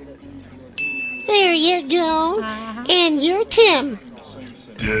 There you go. And you're Tim.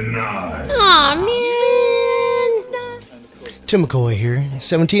 Denied. Aw, man. Tim McCoy here,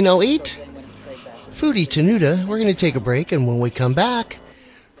 1708. Foodie Tenuta. We're going to take a break, and when we come back,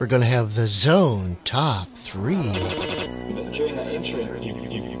 we're going to have the Zone Top 3. During that intro,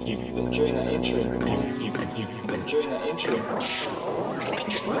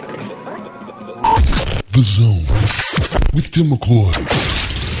 The Zone with Tim McCoy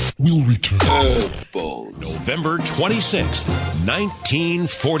will return. November 26th,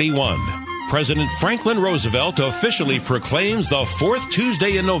 1941. President Franklin Roosevelt officially proclaims the fourth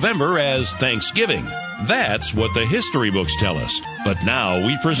Tuesday in November as Thanksgiving. That's what the history books tell us. But now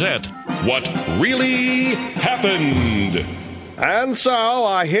we present What Really Happened. And so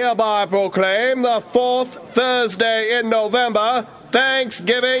I hereby proclaim the fourth Thursday in November,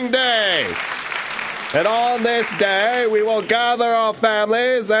 Thanksgiving Day. And on this day, we will gather our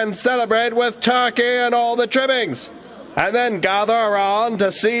families and celebrate with turkey and all the trimmings. And then gather around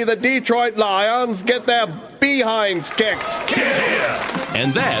to see the Detroit Lions get their behinds kicked.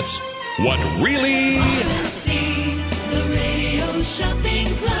 And that's What Really... The Radio Shopping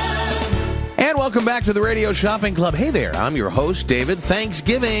Club. And welcome back to the Radio Shopping Club. Hey there, I'm your host, David.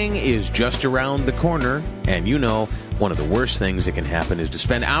 Thanksgiving is just around the corner, and you know, one of the worst things that can happen is to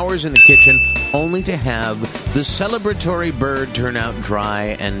spend hours in the kitchen only to have the celebratory bird turn out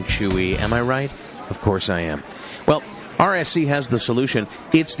dry and chewy. Am I right? Of course I am. Well, RSC has the solution.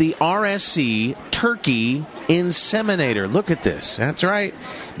 It's the RSC Turkey Inseminator. Look at this. That's right.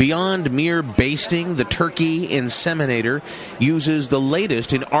 Beyond mere basting, the Turkey Inseminator uses the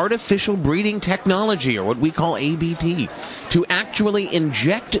latest in artificial breeding technology, or what we call ABT, to actually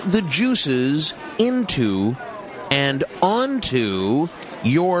inject the juices into and onto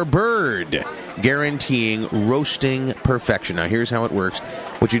your bird, guaranteeing roasting perfection. Now, here's how it works.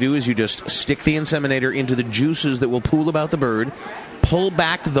 What you do is you just stick the inseminator into the juices that will pool about the bird, pull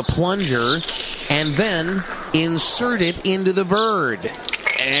back the plunger, and then insert it into the bird.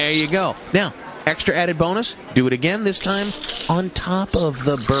 There you go. Now, extra added bonus, do it again, this time on top of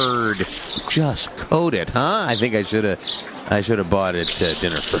the bird. Just coat it, huh? I think I should have bought it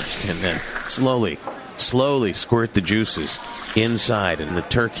dinner first, and then slowly squirt the juices inside and the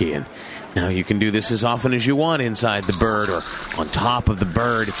turkey. And now you can do this as often as you want inside the bird or on top of the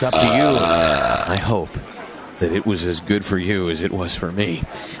bird. It's up to you. I hope that it was as good for you as it was for me.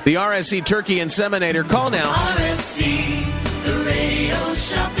 The RSC Turkey Inseminator. Call now. RSC, the Radio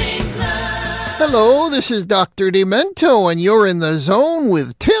Shopping Club. Hello, this is Dr. Demento, and you're in the zone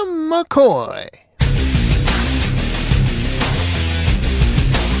with Tim McCoy.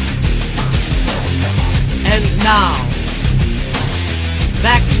 now,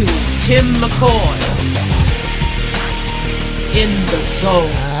 back to Timm McCoy in the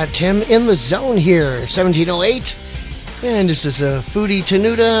zone. Timm in the zone here, 1708. And this is a Foodie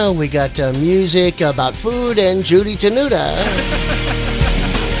Tenuta. We got music about food and Judy Tenuta.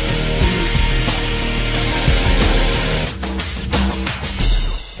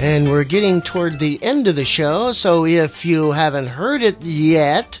 And we're getting toward the end of the show, so if you haven't heard it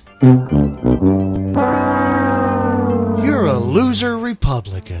yet, you're a loser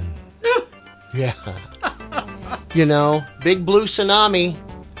Republican. Yeah. You know, big blue tsunami.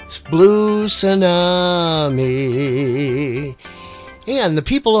 Blue tsunami. And the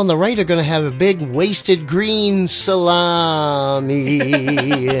people on the right are going to have a big wasted green salami.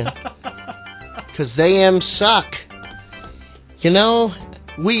 Because they suck. You know,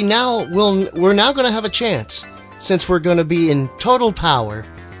 we're now going to have a chance. Since we're going to be in total power.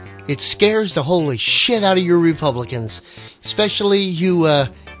 It scares the holy shit out of you Republicans. Especially you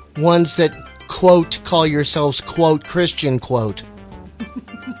ones that, quote, call yourselves, quote, Christian, quote.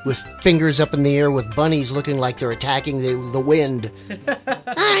 With fingers up in the air with bunnies looking like they're attacking the wind.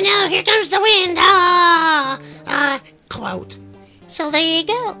 Oh no, here comes the wind. Quote. So there you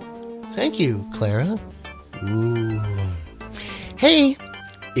go. Thank you, Clara. Ooh. Hey,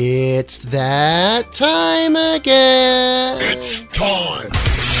 it's that time again. It's time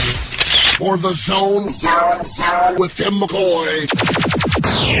for the Zone with Timm McCoy.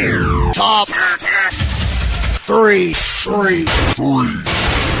 Top 3.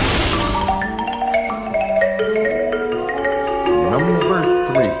 Number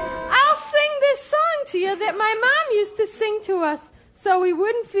 3. I'll sing this song to you that my mom used to sing to us so we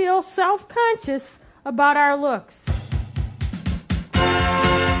wouldn't feel self-conscious about our looks.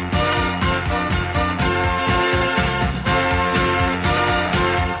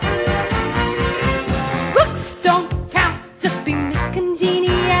 Looks don't count, just be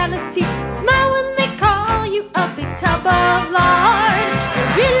miscongeniality. Smile when they call you a big tub of lard.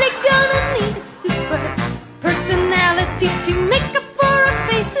 You're really gonna need a super personality to make up for a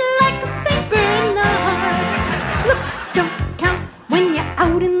face like a Saint Bernard. Looks don't count when you're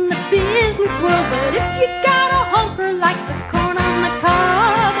out in the business world, but if you got a honker like the corn on the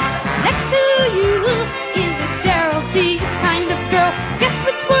cob next to you is a Cheryl T kind of girl, guess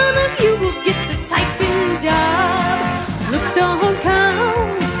which one of you will get the typing job? Looks don't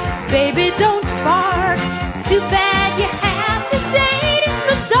count, baby don't bark. It's too bad you have to date in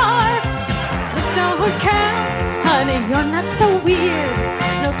the dark. Looks don't count, honey, you're not so weird.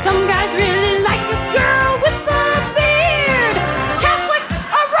 No, some guys really like a girl with a beard. Catholic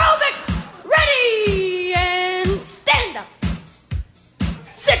aerobics, ready and stand up.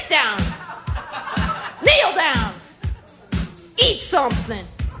 Sit down. Kneel down. Eat something.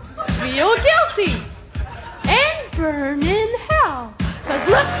 Feel guilty. And burn in hell. 'Cause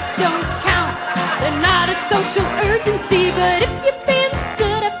looks don't count. They're not a social urgency, but if you've been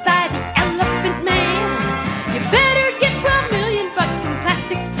stood up by the elephant man, you better get $12 million in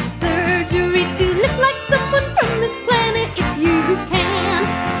plastic surgery to look like someone from this planet if you can.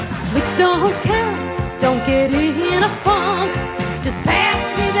 Looks don't count. Don't get in a funk. Just pass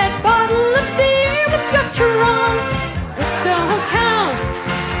me that bottle of beer with your trunk. Looks don't count.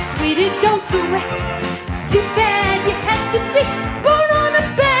 Sweetie, don't sweat. It's too bad you had to be born on a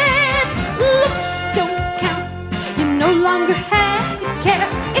bed. Looks don't count. You no longer have to care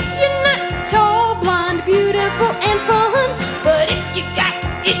if you're not tall, blonde, beautiful, and fun. But if you got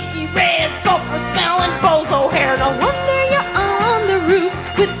icky red, sulfur-smelling bozo hair, no wonder you're on the roof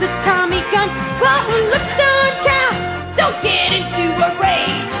with the Tommy gun. Well, looks don't count. Don't get into a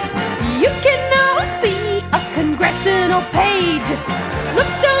rage. You can always be a congressional page.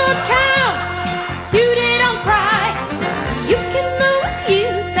 Looks don't count. Cutie don't cry. You can always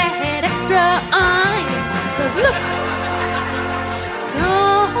use that extra iron. 'Cause looks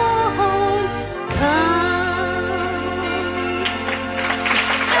don't count.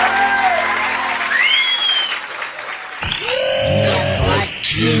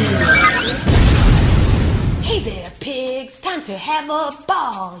 Hey there, pigs. Time to have a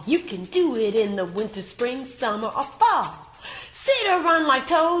ball. You can do it in the winter, spring, summer, or fall. Sit around like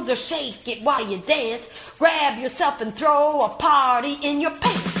toads or shake it while you dance. Grab yourself and throw a party in your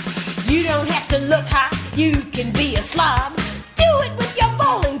pants. You don't have to look hot, you can be a slob. Do it with your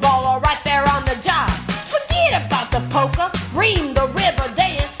bowling ball or right there on the job. Forget about the polka, ream the river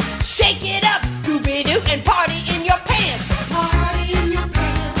dance. Shake it up, Scooby-Doo, and party in your pants. Party in your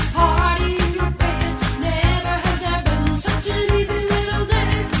pants, party in your pants. Never has there been such an easy little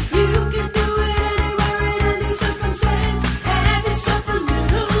dance. You can do it anywhere in any circumstance. Have yourself a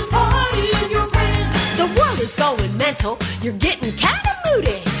little party in your pants. The world is going sentimental, you're getting kinda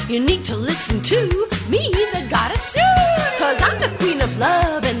moody. You need to listen to me, the goddess Judy. 'Cause I'm the queen of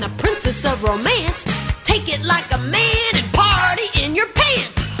love and the princess of romance. Take it like a man and party in your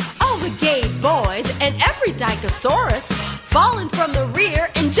pants. All the gay boys and every Dicosaurus falling from the rear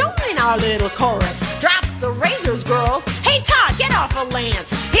and join our little chorus. Drop the razors, girls. Hey, Todd, get off a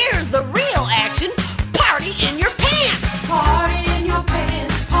Lance. Here's the real action. Party in your pants. Party in your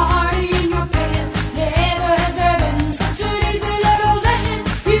pants, party in your pants. Never has there been such an easy little dance.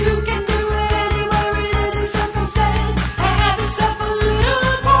 You can do it anywhere in any circumstance. Have yourself a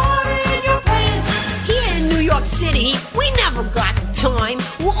little party in your pants. Here in New York City, we never got the time.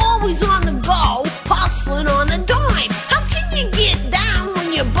 We're always on the go, hustling on the dime. How can you get down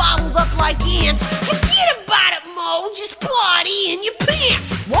when you're bottled up like ants? Forget about it, Mo, just party in your pants.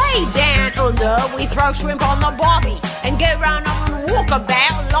 Way down under, we throw shrimp on the barbie and get round on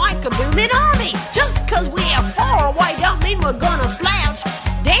walkabout like a booming army. Just 'cause we are far away don't mean we're gonna slouch.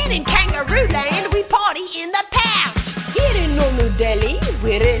 Down in Kangaroo Land, we party in the pouch. Here in New Delhi,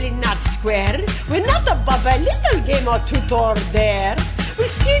 we're really not square. We're not above a little game or tutor there. We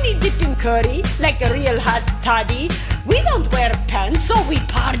skinny dip in curry like a real hot toddy. We don't wear pants, so we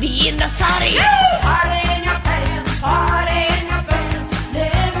party in the sari. Party in your pants, party in your pants.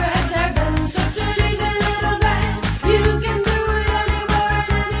 Never has there been such an easy little dance. You can do it anywhere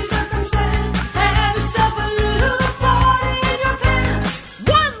in any circumstance. Have yourself a little party in your pants.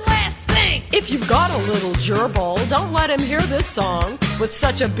 One last thing. If you've got a little gerbil, don't let him hear this song. With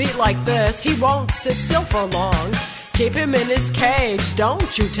such a beat like this, he won't sit still for long. Keep him in his cage,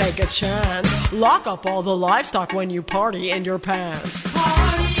 don't you take a chance. Lock up all the livestock when you party in your pants.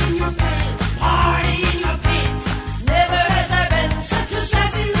 Party in your pants, party in your pants. Never has there been such a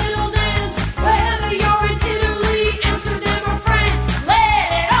sassy little dance. Whether you're in Italy, Amsterdam, or France, let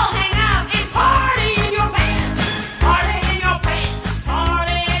it all hang out and party in your pants. Party in your pants,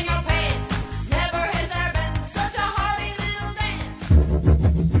 party in your pants. Never has there been such a hearty little dance.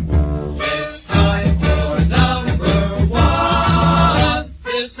 It's time for number one.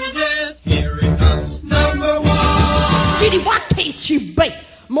 This is it. Here it comes, number one. Judy, why can't you be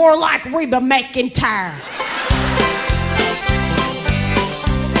more like Reba McEntire?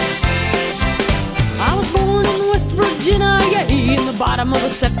 I was born in West Virginia, yeah, in the bottom of a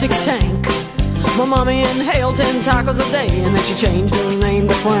septic tank. My mommy inhaled 10 tacos a day, and then she changed her name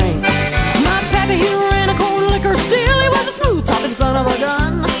to Frank. My pappy, he ran a corn liquor still. He was a smooth-talking son of a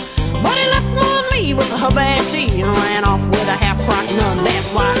gun. But he left on me with a hibachi and ran off with a half-rock nun. That's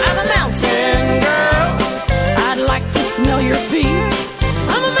why I'm a mountain girl. I'd like to smell your feet.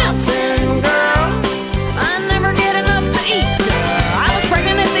 I'm a mountain girl. I never get enough to eat. I was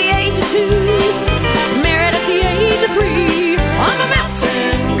pregnant at the age of 2, married at the age of 3. I'm a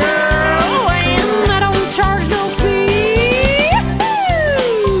mountain girl, and I don't charge no fee.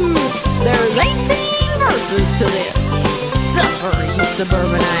 Woo! There's 18 verses to this. Suffer, you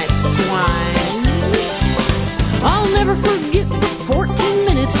suburbanite swine. I'll never forget the 14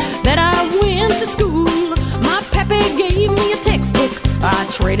 minutes that I went to school. My pappy gave me a textbook. I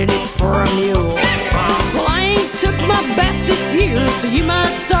traded it for a mule. Well, I ain't took my bath this year, so you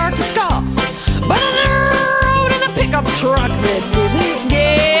might start to scoff. But I never rode in a pickup truck that didn't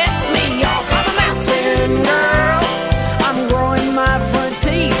get me off. I'm a mountain girl. I'm growing my front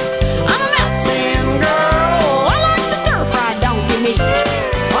teeth. I'm a mountain girl. I like the stir-fried donkey meat.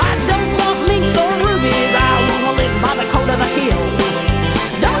 I don't want minks or rubies. I want to live by the coat of the hills.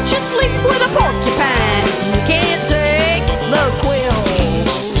 Don't you sleep with a porcupine. You can't take the quill.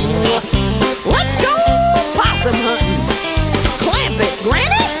 Let's go possum hunting. Clamp it,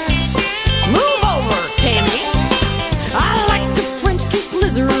 Granny. Move over, Tammy. I like to French kiss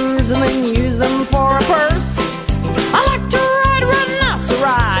lizards and then use them for a purse. I like to ride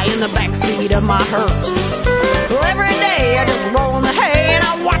rhinoceri in the backseat of my hearse. Well, every day I just roll in the hay and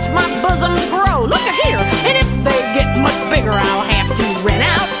I watch my bosoms grow. Look at here, and if they get much bigger, I'll have to rent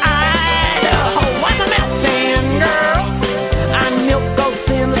out Idaho. I'm a mountain girl. I milk goats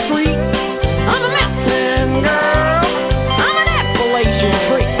in the street. I'm a mountain girl. I'm an Appalachian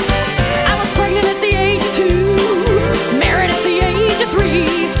treat. I was pregnant at the age of 2, married at the age of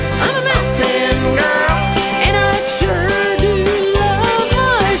 3. I'm a mountain girl, and I sure do love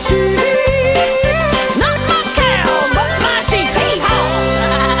my sheep. Not my cow, but my sheep. Hey-haw!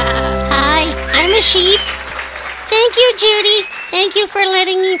 Hi, I'm a sheep. Thank you, Judy. Thank you for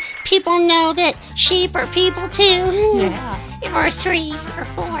letting people know that sheep are people too. Yeah. Or 3 or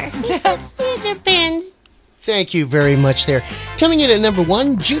 4. It depends. Thank you very much there. Coming in at number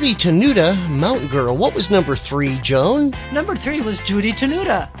 1, Judy Tenuta, Mountain Girl. What was number 3, Joan? Number 3 was Judy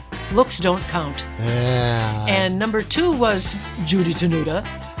Tenuta. Looks Don't Count. Yeah. And number 2 was Judy Tenuta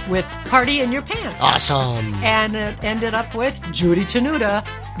with Party in Your Pants. Awesome. And it ended up with Judy Tenuta,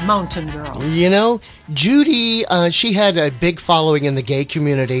 Mountain Girl. You know, Judy, she had a big following in the gay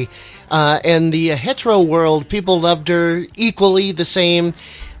community. And the hetero world, people loved her equally the same.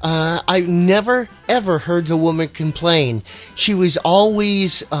 I never, ever heard the woman complain. She was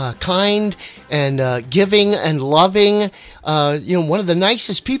always kind and giving and loving. One of the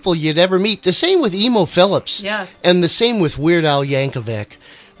nicest people you'd ever meet. The same with Emo Phillips. Yeah. And the same with Weird Al Yankovic.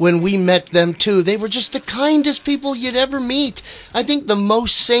 When we met them, too, they were just the kindest people you'd ever meet. I think the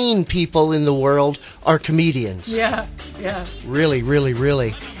most sane people in the world are comedians. Yeah. Really, really,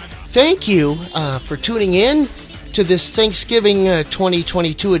 really. Thank you for tuning in to this Thanksgiving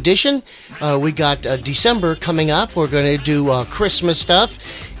 2022 edition. We got December coming up. We're going to do Christmas stuff.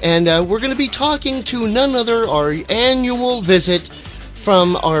 And we're going to be talking to none other, our annual visit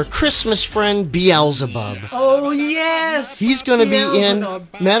from our Christmas friend Beelzebub. Oh, yes! He's going to be in.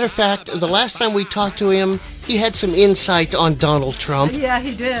 Matter of fact, the last time we talked to him, he had some insight on Donald Trump. Yeah,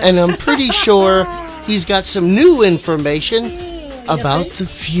 he did. And I'm pretty sure he's got some new information about the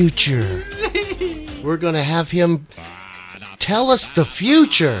future. We're going to have him tell us the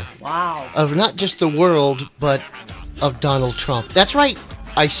future of not just the world, but of Donald Trump. That's right.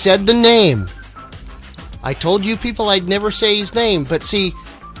 I said the name. I told you people I'd never say his name, but see,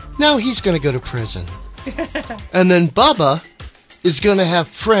 now he's going to go to prison. And then Bubba is going to have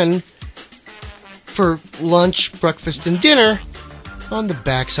friend for lunch, breakfast, and dinner on the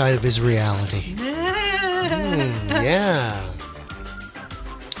backside of his reality. Yeah.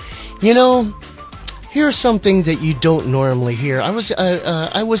 You know, here's something that you don't normally hear. I was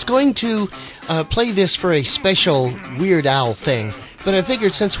going to play this for a special Weird Al thing, but I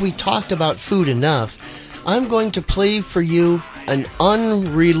figured since we talked about food enough, I'm going to play for you an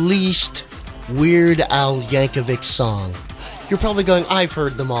unreleased Weird Al Yankovic song. You're probably going, I've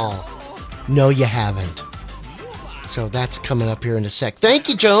heard them all. No, you haven't. So that's coming up here in a sec. Thank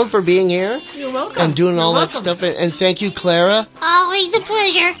you, Joan, for being here. You're welcome. And doing all that stuff. And thank you, Clara. Always a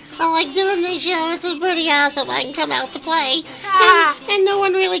pleasure. I like doing this show. It's pretty awesome. I can come out to play. And no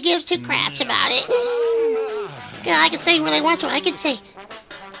one really gives two craps about it. Yeah, I can say what I want to. I can say,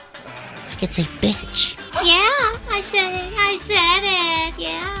 bitch. Yeah, I said it.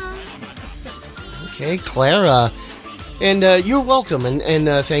 Yeah. Okay, Clara. And you're welcome, and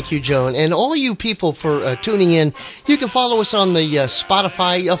thank you, Joan. And all you people for tuning in. You can follow us on the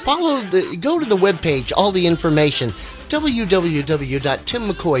Spotify. Go to the webpage, all the information,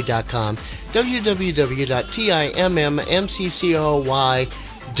 www.timmccoy.com,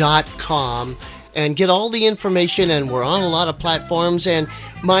 www.timmccoy.com, and get all the information, and we're on a lot of platforms. And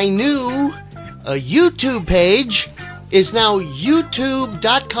my new YouTube page is now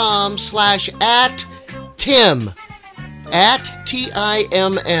youtube.com/@Timm.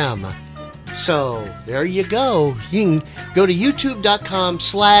 @TIMM. So there you go. You can go to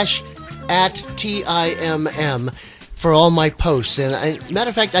youtube.com/@TIMM for all my posts. And matter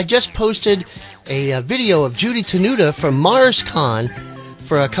of fact, I just posted a video of Judy Tenuta from MarsCon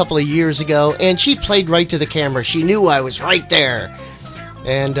for a couple of years ago, and she played right to the camera. She knew I was right there.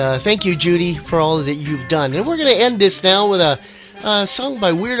 And thank you, Judy, for all that you've done. And we're going to end this now with a song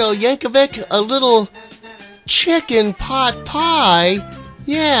by Weird Al Yankovic, a little chicken pot pie.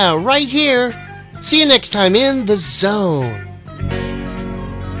 Yeah, right here. See you next time in The Zone.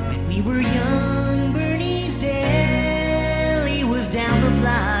 When we were young, Bernie's Deli was down the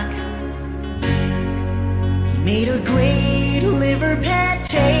block. He made a great liver pate.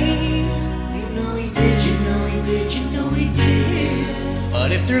 You know he did, you know he did, you know he did.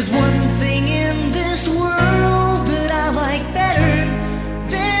 But if there's one thing in this world that I like better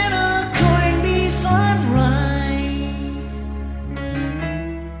than a corned beef on rye,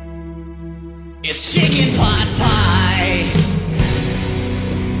 it's chicken pot pie.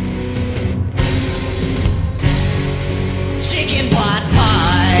 Chicken pot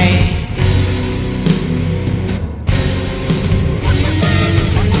pie.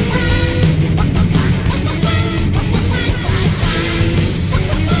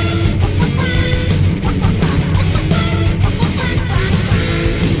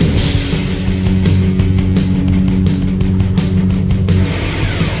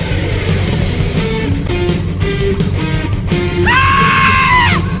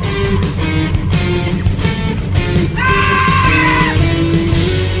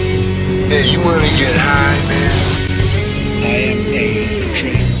 Hey, you wanna get high, man? I am A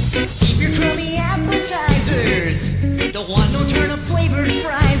train. Keep your crummy appetizers. Don't want no turnip flavored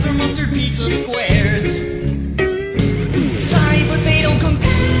fries or mustard pizza squares. Sorry, but they don't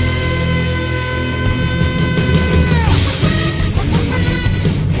compare.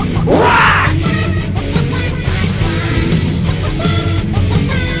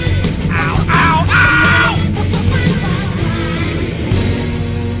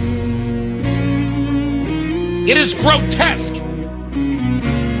 It is grotesque.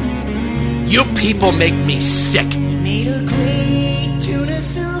 You people make me sick. Made a great tuna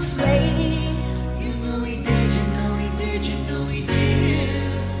souffle. You know he did, you know he did, you know he did.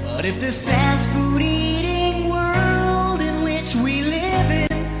 But if this fast food eating world in which we live in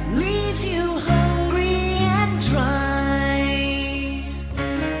leaves you hungry and dry,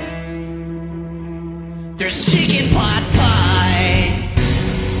 there's chicken pot pie.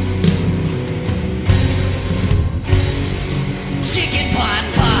 Chicken pot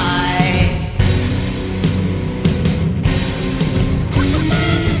pie.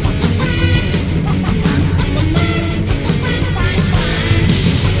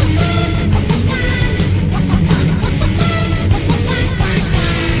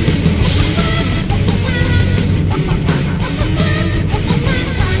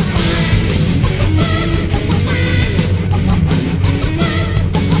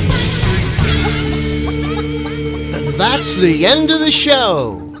 That's the end of the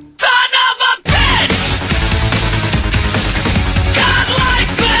show. Son of a bitch! God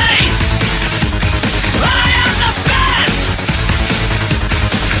likes me! I am the best!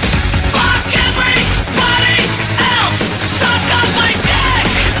 Fuck everybody else! Suck up my dick!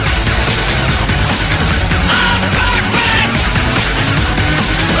 I'm perfect!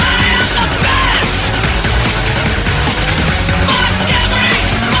 I am the best! Fuck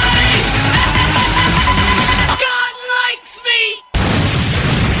everybody else! God likes me!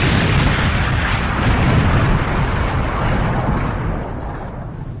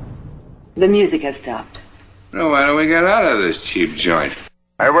 The music has stopped. No, why don't we get out of this cheap joint?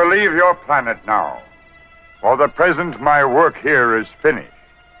 I will leave your planet now. For the present, my work here is finished.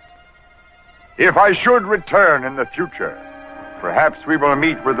 If I should return in the future, perhaps we will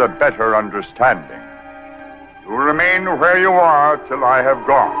meet with a better understanding. You will remain where you are till I have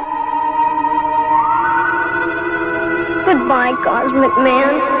gone. Goodbye, Cosmic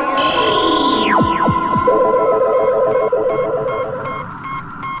Man.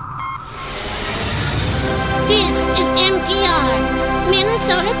 This is NPR,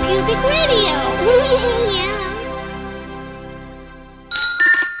 Minnesota Pubic Radio. Yeah.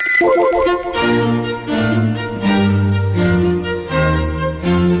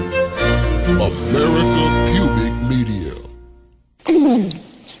 America Pubic Media.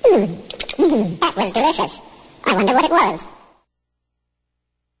 That was delicious. I wonder what it was.